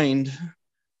aligned?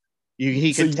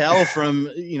 He could tell from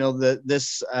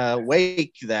this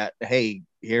wake that, hey,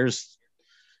 here's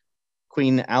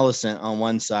Queen Alicent on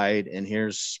one side and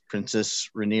here's Princess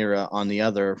Rhaenyra on the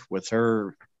other with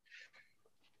her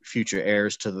future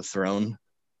heirs to the throne,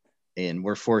 and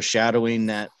we're foreshadowing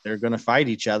that they're going to fight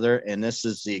each other, and this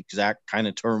is the exact kind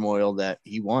of turmoil that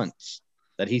he wants,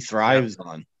 that he thrives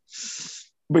on.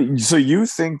 But so you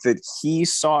think that he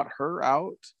sought her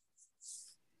out?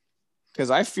 Because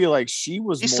I feel like he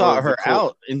sought her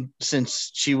out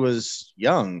since she was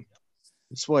young.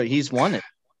 It's what he's wanted.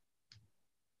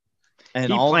 And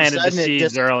he all planted of a sudden the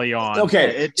seeds early on.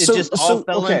 Okay, it just all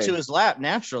fell into his lap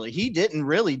naturally. He didn't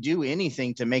really do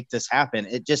anything to make this happen.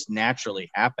 It just naturally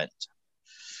happened.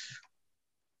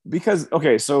 Because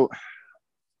so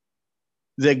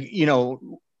the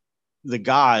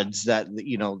gods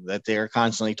that they're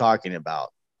constantly talking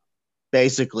about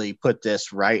basically put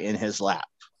this right in his lap.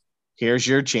 Here's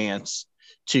your chance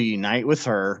to unite with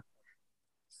her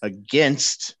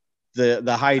against the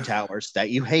Hightowers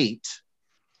that you hate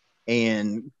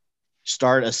and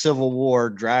start a civil war,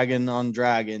 dragon on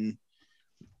dragon,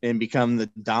 and become the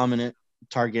dominant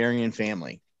Targaryen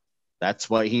family. That's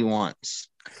what he wants.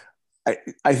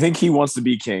 I think he wants to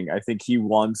be king. I think he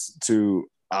wants to.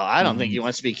 I don't think he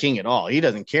wants to be king at all. He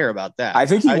doesn't care about that. I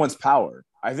think he wants power.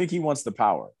 I think he wants the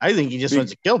power. I think he just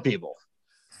wants to kill people.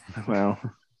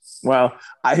 Well,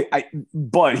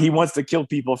 but he wants to kill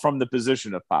people from the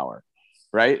position of power,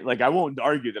 right? Like I won't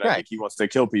argue that I think he wants to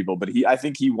kill people, but I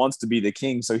think he wants to be the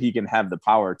king so he can have the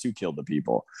power to kill the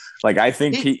people. Like I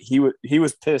think he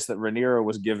was pissed that Rhaenyra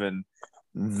was given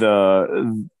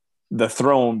the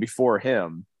throne before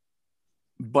him,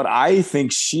 but I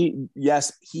think he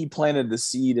planted the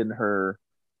seed in her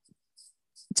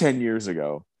 10 years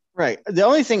ago. Right. The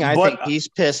only thing I think he's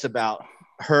pissed about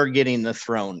her getting the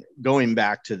throne, going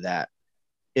back to that,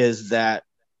 is that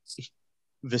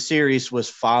Viserys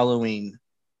was following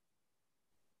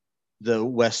the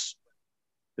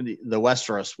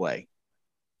Westeros way.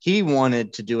 He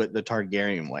wanted to do it the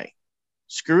Targaryen way.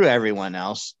 Screw everyone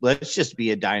else. Let's just be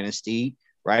a dynasty,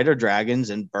 ride our dragons,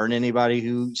 and burn anybody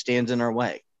who stands in our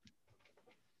way.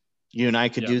 You and I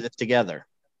could do this together.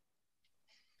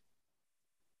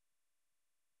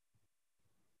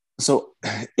 So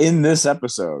in this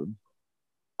episode,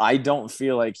 I don't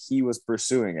feel like he was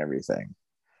pursuing everything.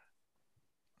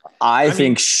 I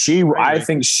think she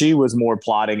was more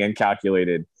plotting and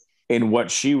calculated in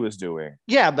what she was doing.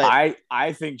 Yeah, but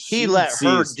I think he let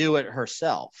her do it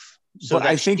herself. So but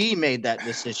I think he made that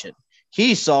decision.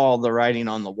 He saw the writing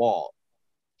on the wall.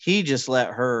 He just let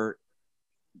her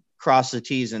cross the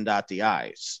T's and dot the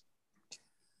I's.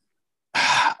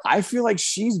 I feel like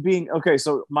she's being okay.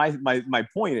 So my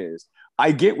point is,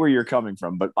 I get where you're coming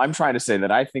from, but I'm trying to say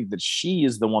that I think that she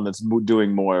is the one that's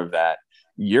doing more of that.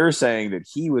 You're saying that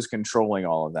he was controlling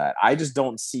all of that. I just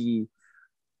don't see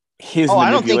his manipulation.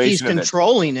 I don't think he's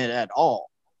controlling it at all.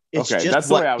 It's okay, just that's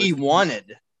what he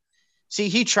wanted. See,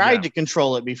 he tried to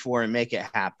control it before and make it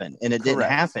happen, and it didn't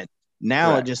happen.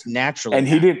 Now it just naturally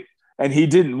happened. He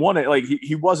didn't want it. Like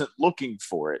he wasn't looking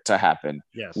for it to happen.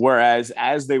 Yes. Whereas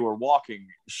as they were walking,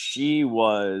 she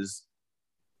was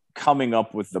coming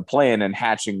up with the plan and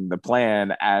hatching the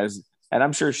plan and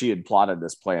I'm sure she had plotted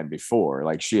this plan before.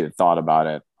 Like she had thought about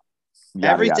it.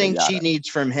 Everything she needs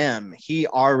from him, he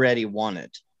already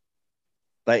wanted,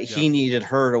 but he needed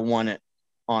her to want it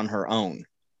on her own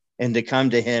and to come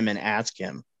to him and ask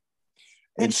him.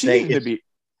 And she needed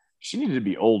to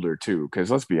be older too,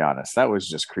 because let's be honest, that was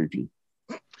just creepy.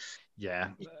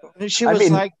 Yeah, she was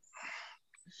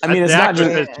it's not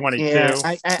just 22. Yeah,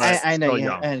 I know.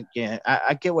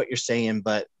 I get what you're saying,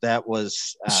 but that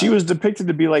was she was depicted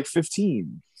to be like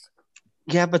 15.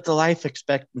 Yeah, but the life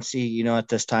expectancy, at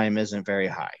this time isn't very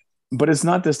high. But it's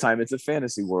not this time. It's a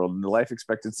fantasy world, and the life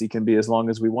expectancy can be as long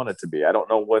as we want it to be. I don't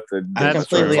know what I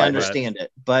completely understand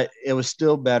it, but it was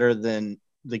still better than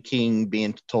the king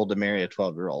being told to marry a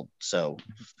 12-year-old. So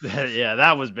yeah,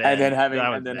 that was bad.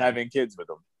 And then having kids with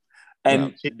him.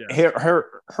 And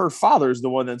her father's the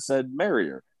one that said marry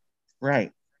her.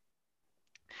 Right.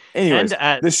 Anyways,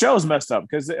 the show's messed up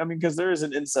because there is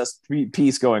an incest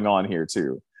piece going on here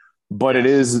too. But it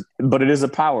is a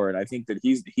power, and I think that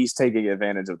he's taking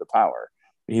advantage of the power.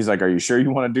 He's like, "Are you sure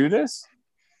you want to do this?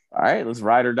 All right, let's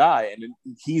ride or die." And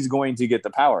he's going to get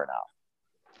the power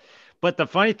now. But the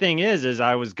funny thing is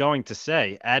I was going to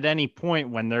say, at any point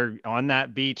when they're on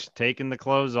that beach taking the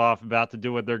clothes off, about to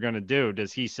do what they're going to do,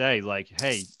 does he say like,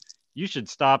 "Hey, you should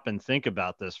stop and think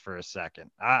about this for a second"?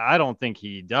 I don't think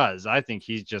he does. I think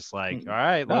he's just like, "All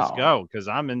right, let's go," because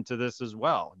I'm into this as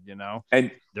well,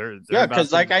 And they're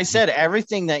because like I said,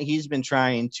 everything that he's been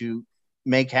trying to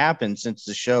make happen since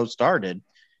the show started,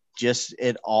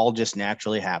 it all just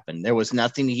naturally happened. There was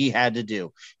nothing he had to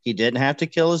do. He didn't have to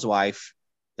kill his wife.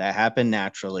 That happened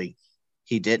naturally.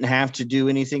 He didn't have to do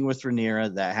anything with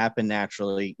Rhaenyra. That happened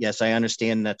naturally. Yes, I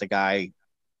understand that the guy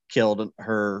killed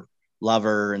her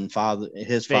lover and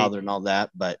his father and all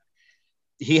that, but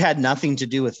he had nothing to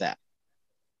do with that.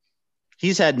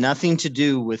 He's had nothing to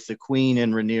do with the queen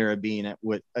and Rhaenyra being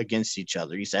against each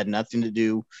other. He's had nothing to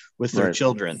do with their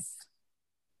children.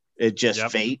 It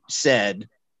just fate said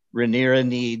Rhaenyra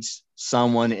needs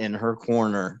someone in her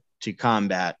corner to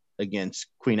combat against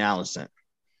Queen Alicent.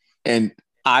 And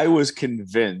I was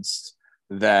convinced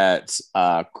that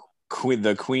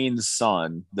the queen's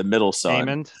son, the middle son,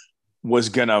 Aemond, was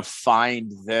gonna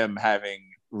find them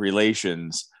having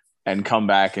relations and come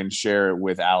back and share it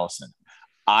with Alicent.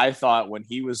 I thought when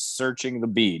he was searching the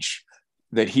beach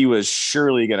that he was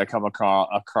surely going to come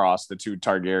across the two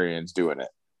Targaryens doing it.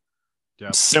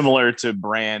 Yep. Similar to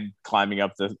Bran climbing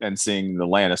up and seeing the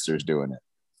Lannisters doing it.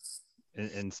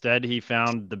 Instead, he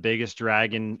found the biggest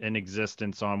dragon in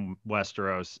existence on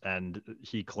Westeros, and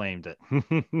he claimed it.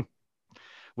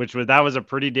 That was a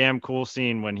pretty damn cool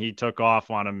scene when he took off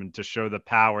on him and to show the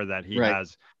power that he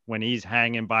has when he's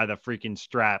hanging by the freaking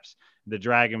straps. The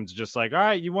dragon's just like, "All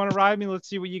right, you want to ride me? Let's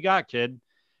see what you got, kid."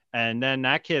 And then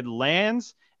that kid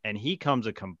lands, and he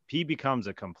becomes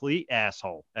a complete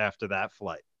asshole after that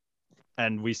flight.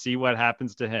 And we see what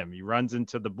happens to him. He runs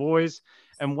into the boys.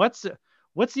 And what's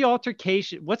the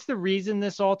altercation? What's the reason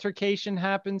this altercation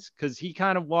happens? Because he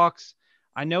kind of walks.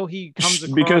 I know he comes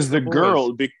across because the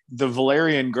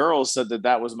Valyrian girl said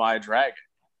that was my dragon.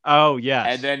 Oh yeah.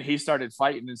 And then he started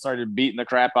fighting and started beating the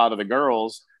crap out of the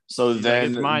girls. So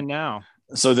then it's mine now.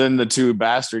 So then the two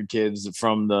bastard kids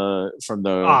from the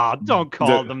don't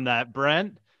call them that,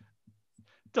 Brent.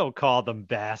 Don't call them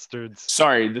bastards.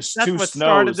 Sorry, that's what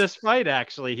started this fight.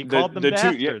 Actually, he called them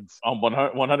bastards.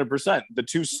 100%. The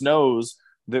two Snows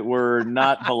that were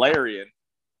not Valyrian,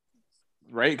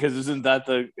 right? Because isn't that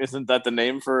the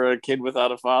name for a kid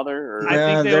without a father? Or... I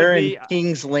think they're in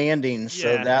King's Landing,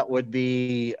 so that would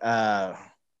be.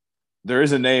 There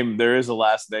is a name. There is a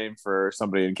last name for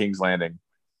somebody in King's Landing.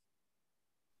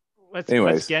 What's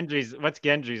Gendry's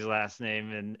last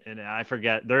name? And I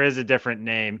forget. There is a different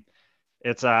name.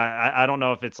 It's I don't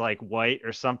know if it's like White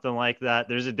or something like that.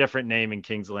 There's a different name in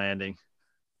King's Landing.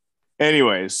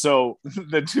 Anyways, so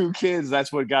the two kids,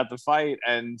 that's what got the fight,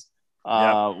 and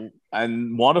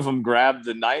one of them grabbed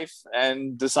the knife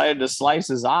and decided to slice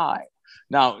his eye.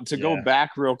 Now, to go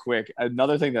back real quick,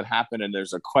 another thing that happened, and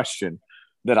there's a question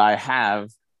that I have,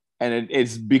 and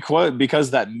it's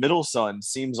because that middle son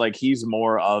seems like he's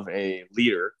more of a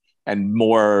leader and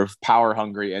more power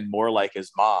hungry and more like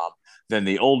his mom than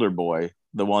the older boy,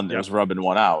 the one that was rubbing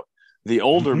one out. The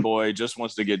older boy just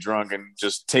wants to get drunk and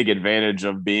just take advantage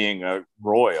of being a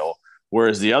royal,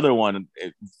 whereas the other one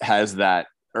has that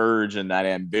urge and that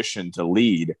ambition to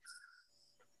lead.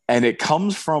 And it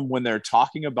comes from when they're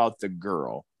talking about the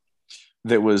girl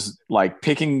that was like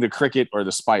picking the cricket or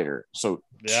the spider. So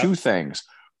two things.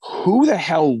 Who the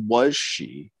hell was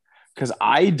she? Because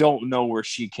I don't know where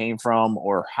she came from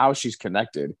or how she's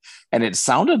connected. And it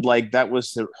sounded like that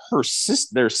was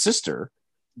their sister.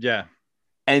 Yeah.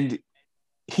 And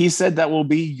he said that will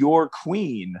be your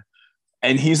queen.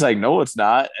 And he's like, no, it's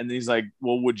not. And he's like,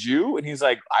 well, would you? And he's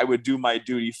like, I would do my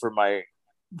duty for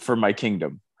my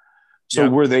kingdom. So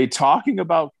were they talking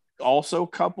about also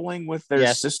coupling with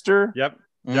their sister? Yep.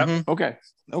 Mm-hmm.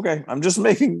 Okay. I'm just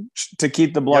making to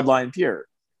keep the bloodline pure,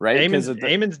 right?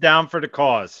 Aemon's down for the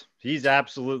cause. He's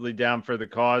absolutely down for the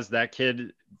cause. That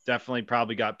kid definitely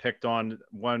probably got picked on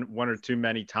one or too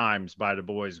many times by the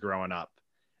boys growing up.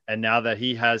 And now that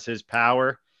he has his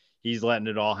power, he's letting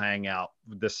it all hang out.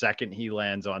 The second he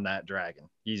lands on that dragon,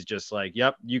 he's just like,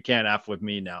 yep, you can't F with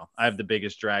me now. I have the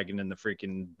biggest dragon in the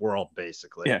freaking world,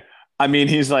 basically. Yeah. I mean,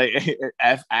 he's like,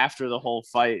 after the whole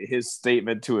fight, his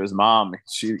statement to his mom,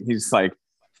 he's like,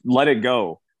 let it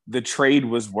go. The trade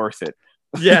was worth it.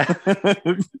 Yeah.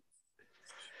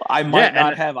 I might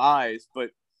not have eyes,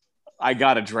 but I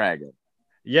got a dragon.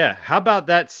 Yeah. How about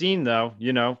that scene, though,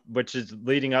 which is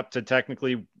leading up to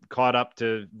technically caught up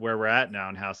to where we're at now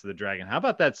in House of the Dragon. How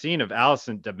about that scene of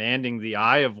Alicent demanding the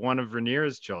eye of one of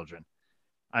Rhaenyra's children?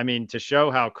 I mean, to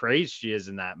show how crazed she is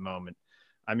in that moment.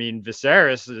 I mean,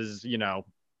 Viserys is,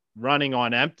 running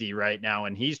on empty right now,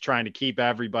 and he's trying to keep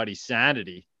everybody's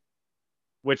sanity,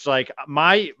 which, like,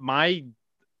 my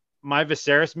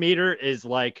Viserys meter is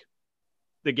like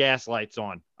the gas lights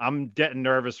on. I'm getting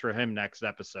nervous for him next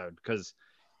episode because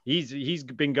he's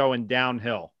been going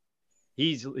downhill.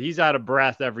 He's out of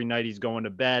breath every night he's going to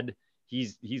bed.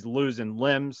 He's losing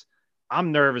limbs.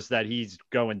 I'm nervous that he's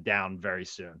going down very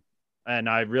soon. And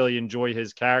I really enjoy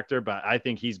his character, but I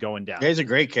think he's going down. Yeah, he's a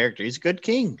great character. He's a good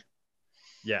king.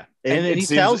 Yeah. And he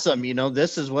tells them,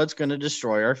 this is what's going to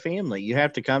destroy our family. You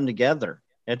have to come together.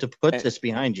 You have to put this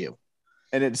behind you.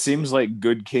 And it seems like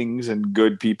good kings and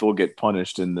good people get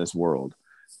punished in this world.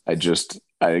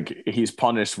 He's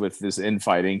punished with this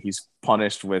infighting. He's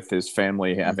punished with his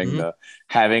family having the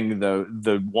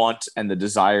want and the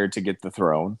desire to get the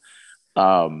throne.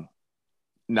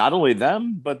 Not only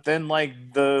them, but then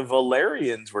like the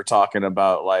Valerians were talking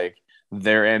about like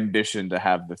their ambition to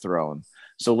have the throne.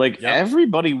 So like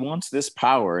everybody wants this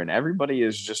power, and everybody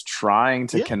is just trying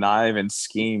to connive and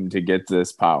scheme to get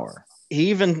this power. He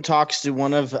even talks to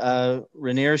one of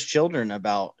Rhaenyra's children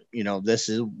about,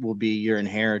 will be your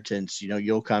inheritance.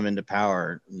 You'll come into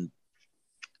power. And,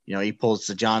 he pulls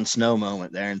the Jon Snow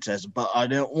moment there and says, but I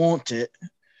don't want it.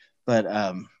 But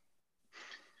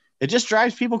it just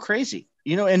drives people crazy.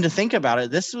 And to think about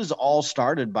it, this was all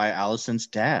started by Alicent's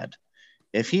dad.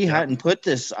 If he hadn't put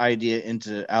this idea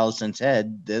into Alicent's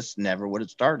head, this never would have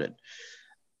started.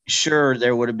 Sure,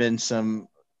 there would have been some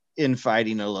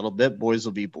infighting a little bit. Boys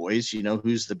will be boys.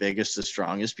 Who's the biggest, the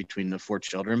strongest between the four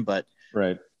children. But,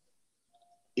 right.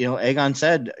 Aegon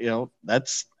said,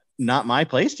 that's not my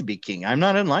place to be king. I'm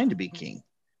not in line to be king.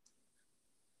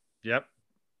 Yep.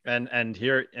 And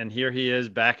here he is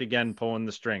back again pulling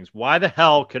the strings. Why the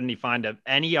hell couldn't he find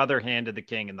any other hand of the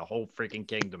king in the whole freaking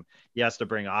kingdom? He has to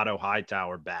bring Otto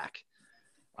Hightower back.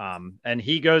 And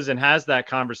he goes and has that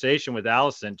conversation with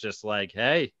Alicent, just like,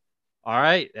 hey, all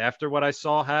right, after what I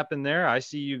saw happen there, I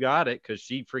see you got it, because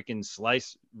she freaking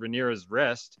sliced Rhaenyra's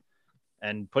wrist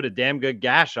and put a damn good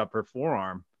gash up her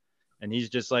forearm. And he's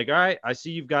just like, all right, I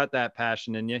see you've got that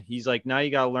passion in you. He's like, now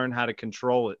you got to learn how to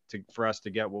control it for us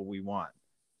to get what we want.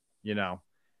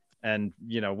 And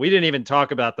we didn't even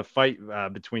talk about the fight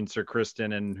between Sir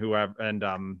Criston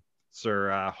and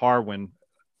Sir Harwin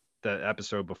the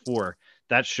episode before.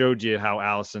 That showed you how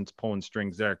Alicent's pulling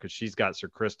strings there, because she's got Sir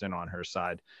Criston on her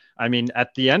side. I mean,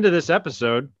 at the end of this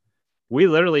episode, we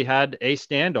literally had a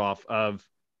standoff of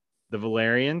the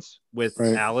Valerians with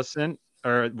Alicent,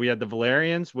 or we had the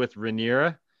Valerians with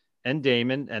Rhaenyra and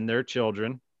Daemon and their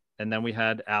children, and then we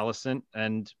had Alicent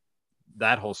and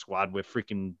that whole squad with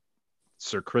freaking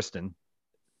Sir Criston,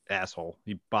 asshole.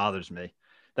 He bothers me.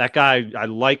 That guy, I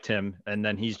liked him, and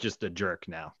then he's just a jerk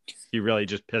now. He really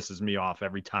just pisses me off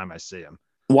every time I see him.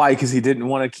 Why? Because he didn't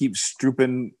want to keep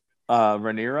stooping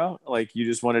Rhaenyra? Like, you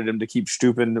just wanted him to keep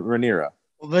stooping Rhaenyra?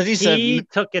 But he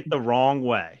took it the wrong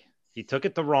way. He took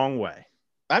it the wrong way.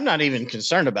 I'm not even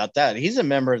concerned about that. He's a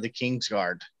member of the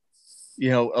Kingsguard.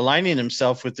 Aligning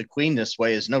himself with the queen this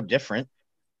way is no different.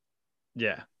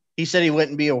 Yeah. He said he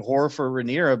wouldn't be a whore for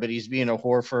Rhaenyra, but he's being a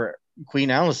whore for Queen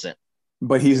Alicent.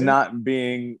 But he's not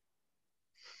being.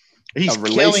 He's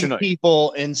killing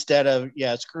people instead of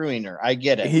screwing her. I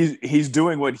get it. He's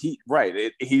doing what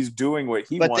he's doing what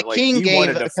he wants. But the king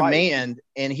gave a command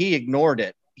and he ignored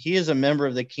it. He is a member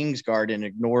of the Kingsguard and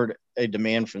ignored a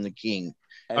demand from the king.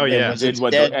 And did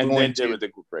what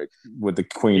the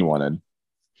queen wanted.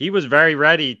 He was very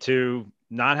ready to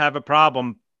not have a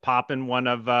problem popping one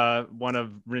of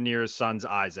Rhaenyra's son's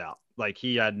eyes out. Like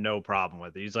he had no problem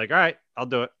with it. He's like, all right, I'll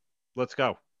do it. Let's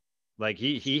go. Like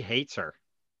he hates her.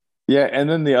 Yeah, and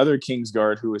then the other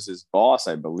Kingsguard, who was his boss,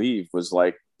 I believe,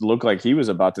 looked like he was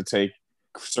about to take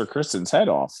Sir Kristen's head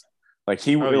off. Like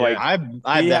he I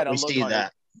bet we see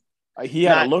that. He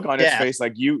had a look on his face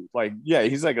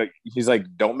he's like,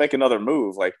 don't make another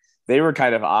move. Like they were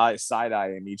kind of side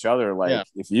eyeing each other. Like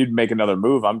if you'd make another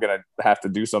move, I'm gonna have to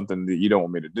do something that you don't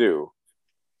want me to do.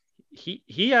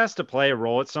 He has to play a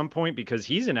role at some point because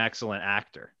he's an excellent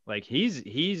actor. Like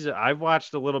I've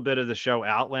watched a little bit of the show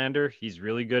Outlander. He's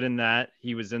really good in that.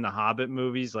 He was in the Hobbit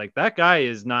movies. Like that guy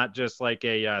is not just like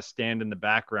a stand in the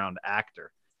background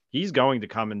actor. He's going to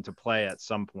come into play at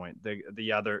some point.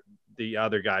 The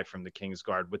other guy from the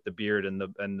Kingsguard with the beard and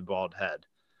the bald head.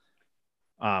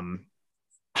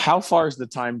 How far is the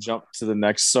time jump to the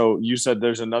next? So you said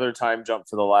there's another time jump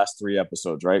for the last 3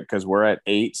 episodes, right? Because we're at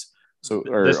 8. So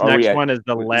this next one is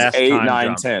the last 8, time 9,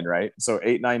 jump. 10, right? So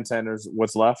 8, 9, 10 is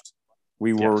what's left.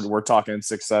 We're talking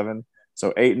 6, 7.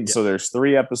 So 8, and so there's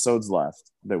 3 episodes left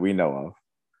that we know of.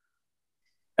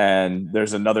 And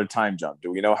there's another time jump. Do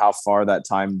we know how far that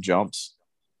time jumps?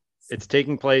 It's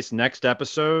taking place next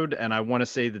episode, and I want to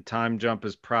say the time jump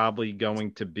is probably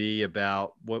going to be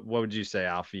about what would you say,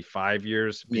 Alfie? 5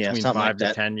 years? Between 5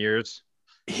 to 10 years.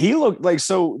 He looked like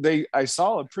I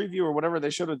saw a preview or whatever they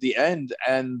showed at the end,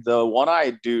 and the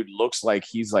one-eyed dude looks like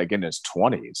he's like in his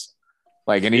 20s.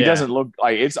 Like, and he doesn't look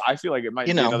like I feel like it might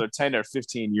be another 10 or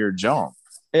 15 year jump.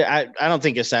 I don't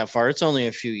think it's that far. It's only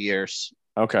a few years.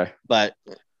 Okay. But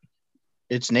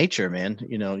it's nature, man.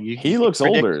 He looks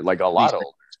older, like a lot older.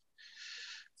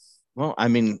 Well, I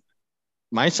mean,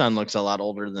 my son looks a lot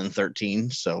older than 13.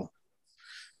 So,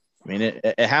 I mean,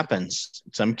 it happens.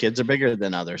 Some kids are bigger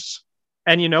than others.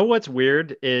 And you know what's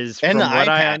weird is the eye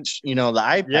patch. The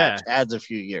eye patch adds a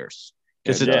few years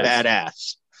because it's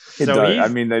badass. It does. I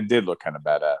mean, they did look kind of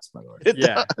badass, by the way. It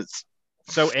does.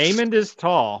 So Aemond is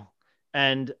tall,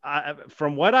 and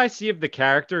from what I see of the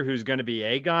character who's going to be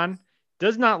Aegon,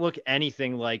 does not look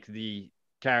anything like the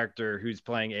character who's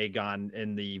playing Aegon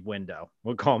in the window.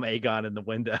 We'll call him Aegon in the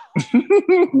window.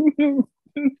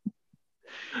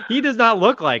 He does not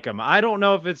look like him. I don't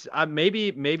know if it's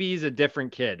maybe he's a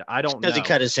different kid. I don't know. Because he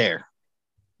cut his hair.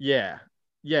 Yeah.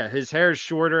 His hair is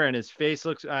shorter and his face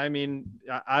looks. I mean,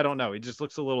 I don't know. He just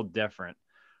looks a little different.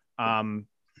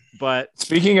 But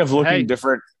speaking of looking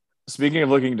different,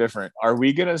 are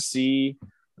we gonna see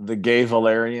the gay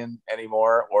Valerian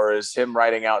anymore, or is him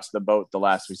riding out to the boat the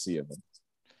last we see of him?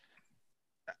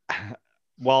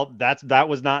 Well, that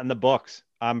was not in the books.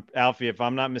 Alfie, if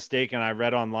I'm not mistaken, I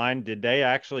read online. Did they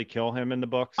actually kill him in the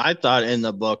books? I thought in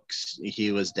the books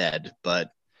he was dead, but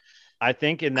I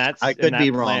think I could be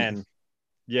wrong.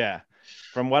 Yeah,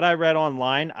 from what I read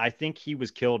online, I think he was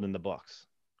killed in the books,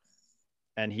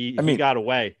 and he got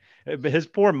away. But his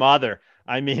poor mother.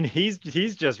 I mean, he's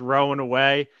just rowing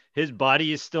away. His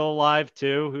buddy is still alive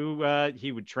too, who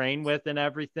he would train with and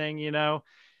everything.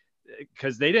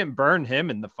 Because they didn't burn him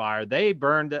in the fire. They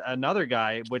burned another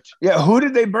guy, who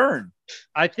did they burn?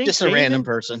 I think just a random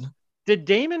person. Did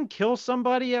Daemon kill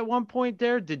somebody at one point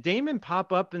there? Did Daemon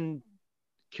pop up and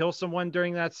kill someone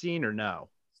during that scene or no?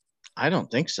 I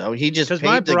don't think so. He just because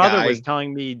my brother was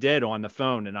telling me he did on the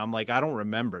phone, and I'm like, I don't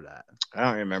remember that. I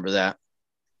don't remember that.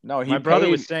 No, my brother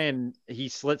was saying he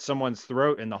slit someone's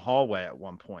throat in the hallway at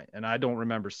one point, and I don't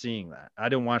remember seeing that. I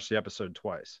didn't watch the episode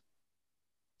twice.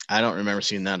 I don't remember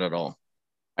seeing that at all.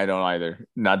 I don't either.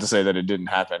 Not to say that it didn't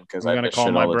happen, because I'm going to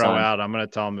call my bro out. I'm going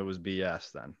to tell him it was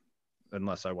BS then,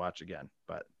 unless I watch again.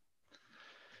 But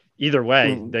either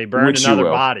way, they burned another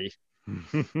body.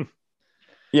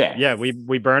 Yeah,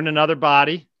 we burned another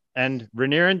body, and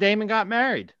Rhaenyra and Daemon got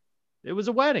married. It was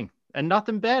a wedding, and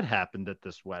nothing bad happened at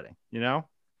this wedding.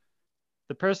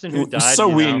 The person who died.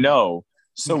 We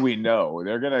know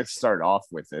they're going to start off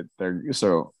with it.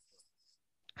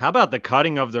 How about the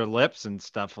cutting of their lips and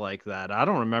stuff like that? I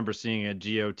don't remember seeing a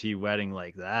GOT wedding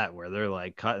like that where they're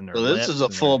like cutting their lips. This is a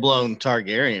full-blown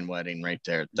Targaryen wedding right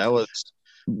there. That was,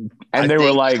 and they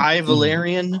were like High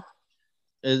Valerian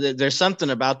There's something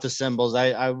about the symbols.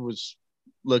 I was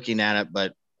looking at it,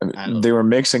 but they were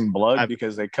mixing blood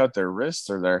because they cut their wrists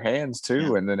or their hands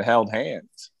too, and then held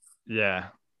hands. Yeah,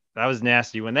 that was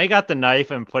nasty. When they got the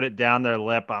knife and put it down their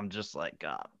lip, I'm just like,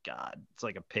 oh God, it's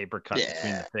like a paper cut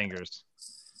between the fingers.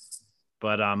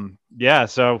 But yeah.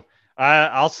 So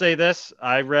I'll say this: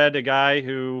 I read a guy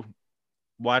who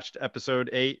watched episode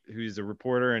 8, who's a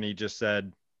reporter, and he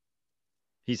said,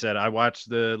 I watched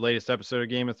the latest episode of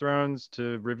Game of Thrones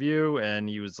to review, and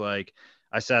he was like,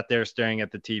 I sat there staring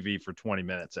at the TV for 20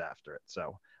 minutes after it.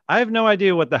 So I have no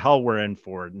idea what the hell we're in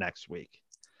for next week,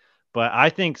 but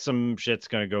I think some shit's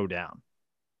going to go down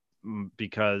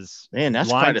because that's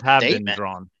lines have been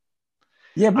drawn.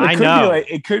 Yeah, but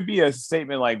it could be a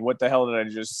statement like, what the hell did I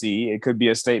just see? It could be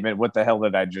a statement, what the hell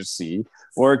did I just see?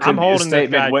 Or it could be a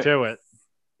statement to it.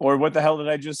 Or what the hell did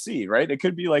I just see? Right? It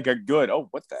could be like a good,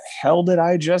 what the hell did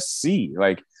I just see?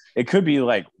 Like, it could be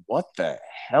like, what the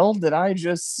hell did I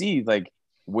just see? Like,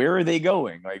 where are they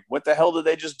going? Like, what the hell did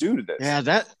they just do to this? Yeah,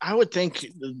 that I would think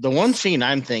the one scene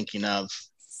I'm thinking of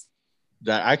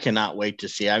that I cannot wait to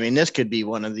see. I mean, this could be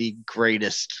one of the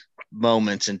greatest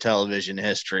moments in television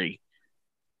history.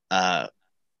 I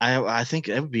think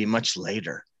it would be much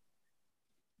later.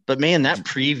 But man, that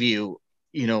preview,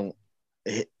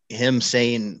 him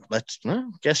saying,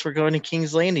 guess we're going to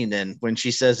King's Landing then, when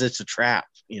she says it's a trap,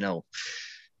 and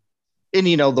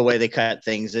the way they cut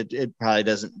things, it probably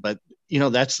doesn't, but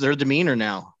that's their demeanor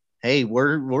now. Hey,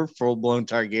 we're full blown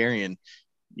Targaryen.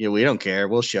 We don't care.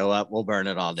 We'll show up. We'll burn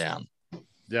it all down.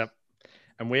 Yep.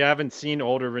 And we haven't seen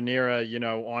older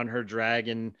Rhaenyra, on her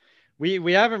dragon.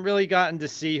 We haven't really gotten to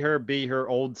see her be her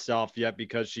old self yet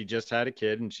because she just had a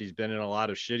kid and she's been in a lot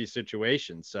of shitty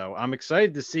situations. So I'm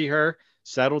excited to see her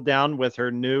settle down with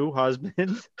her new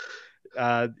husband,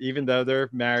 even though they're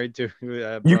married to.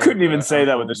 You couldn't even say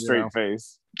that with a straight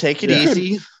face. Take it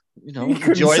easy.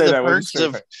 Enjoy the perks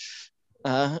of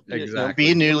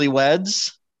being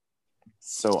newlyweds.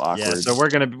 So awkward. Yeah, so we're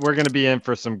gonna be in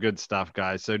for some good stuff,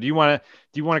 guys. So do you want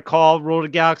to call Rule the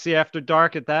Galaxy After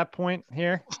Dark at that point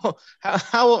here?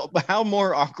 How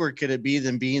more awkward could it be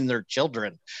than being their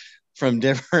children from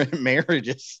different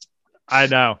marriages? I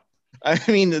know. I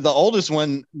mean, the oldest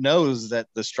one knows that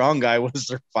the strong guy was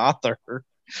their father,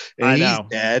 and he's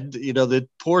dead. The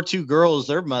poor 2 girls,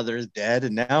 their mother is dead,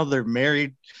 and now they're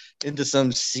married into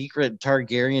some secret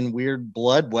Targaryen weird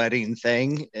blood wedding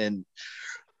thing, and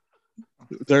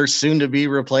they're soon to be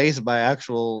replaced by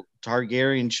actual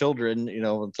Targaryen children.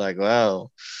 It's like,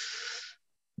 wow,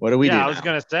 what do we do? I was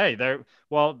going to say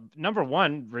number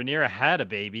one, Rhaenyra had a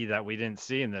baby that we didn't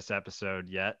see in this episode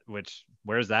yet,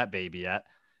 where's that baby at?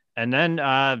 And then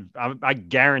I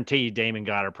guarantee Daemon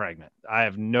got her pregnant. I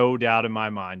have no doubt in my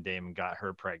mind Daemon got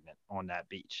her pregnant on that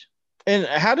beach. And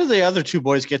how do the other 2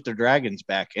 boys get their dragons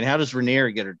back? And how does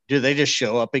Rhaenyra get her? Do they just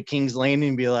show up at King's Landing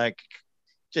and be like,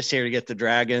 just here to get the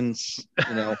dragons,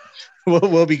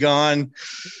 we'll be gone.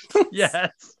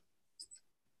 Yes.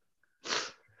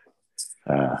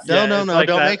 No,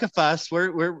 don't make a fuss.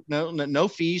 We're no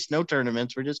feast, no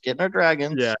tournaments. We're just getting our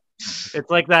dragons. Yeah, it's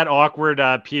like that awkward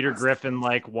Peter Griffin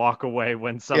walk away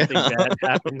when something bad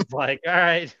happens. Like, all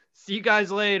right, see you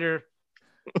guys later,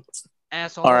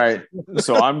 asshole. All right,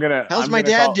 so How's my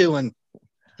dad doing?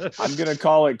 I'm gonna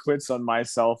call it quits on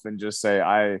myself and just say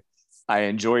I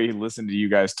enjoy listening to you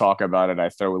guys talk about it. I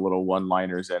throw little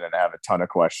one-liners in and I have a ton of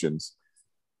questions.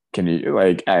 Can you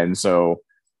and so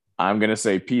I'm going to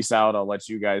say peace out. I'll let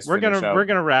you guys We're going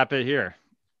to wrap it here.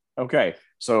 Okay.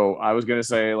 So I was going to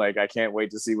say I can't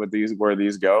wait to see where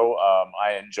these go.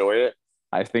 I enjoy it.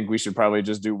 I think we should probably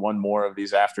just do one more of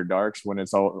these After Darks when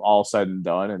it's all said and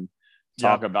done and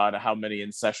talk about how many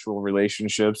incestual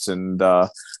relationships and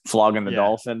flogging the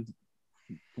dolphin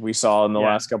we saw in the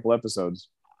last couple episodes.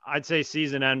 I'd say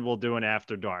season end we'll do an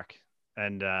After Dark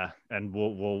and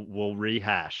we'll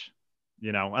rehash,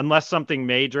 unless something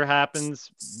major happens,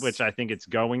 which I think it's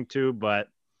going to, but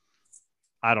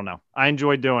I don't know. I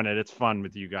enjoy doing it. It's fun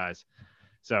with you guys.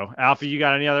 So Alfie, you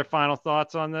got any other final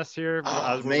thoughts on this here?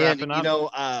 Wrapping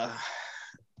up?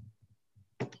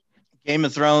 Game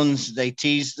of Thrones, they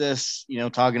teased this,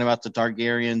 talking about the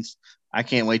Targaryens. I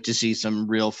can't wait to see some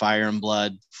real fire and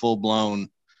blood, full blown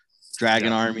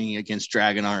dragon army against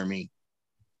dragon army.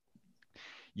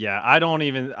 Yeah,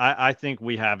 I think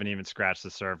we haven't even scratched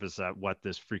the surface at what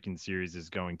this freaking series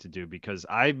is going to do, because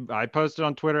I posted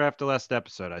on Twitter after last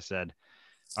episode. I said,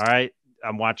 all right,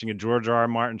 I'm watching a George R.R.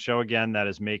 Martin show again that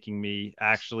is making me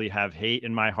actually have hate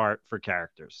in my heart for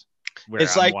characters. Where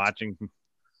it's I'm watching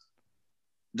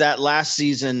that last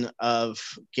season of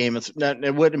Game of Thrones.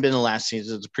 It wouldn't have been the last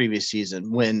season, it was the previous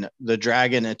season, when the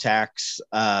dragon attacks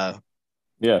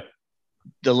Yeah.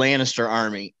 The Lannister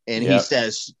army. And he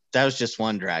says, that was just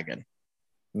one dragon.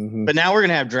 Mm-hmm. But now we're going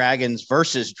to have dragons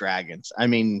versus dragons. I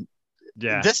mean,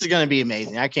 this is going to be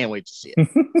amazing. I can't wait to see it.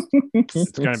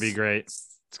 It's going to be great.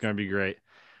 It's going to be great.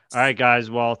 All right, guys.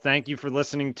 Well, thank you for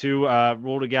listening to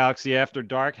Rule the Galaxy After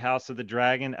Dark, House of the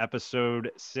Dragon,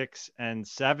 episode 6 and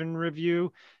 7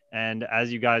 review. And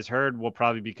as you guys heard, we'll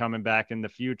probably be coming back in the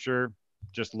future.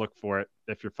 Just look for it.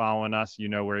 If you're following us, you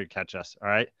know where to catch us. All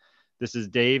right. This is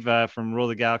Dave from Rule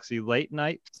the Galaxy Late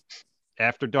Night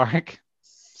After Dark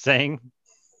saying,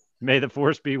 may the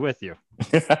force be with you.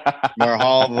 Marhaba.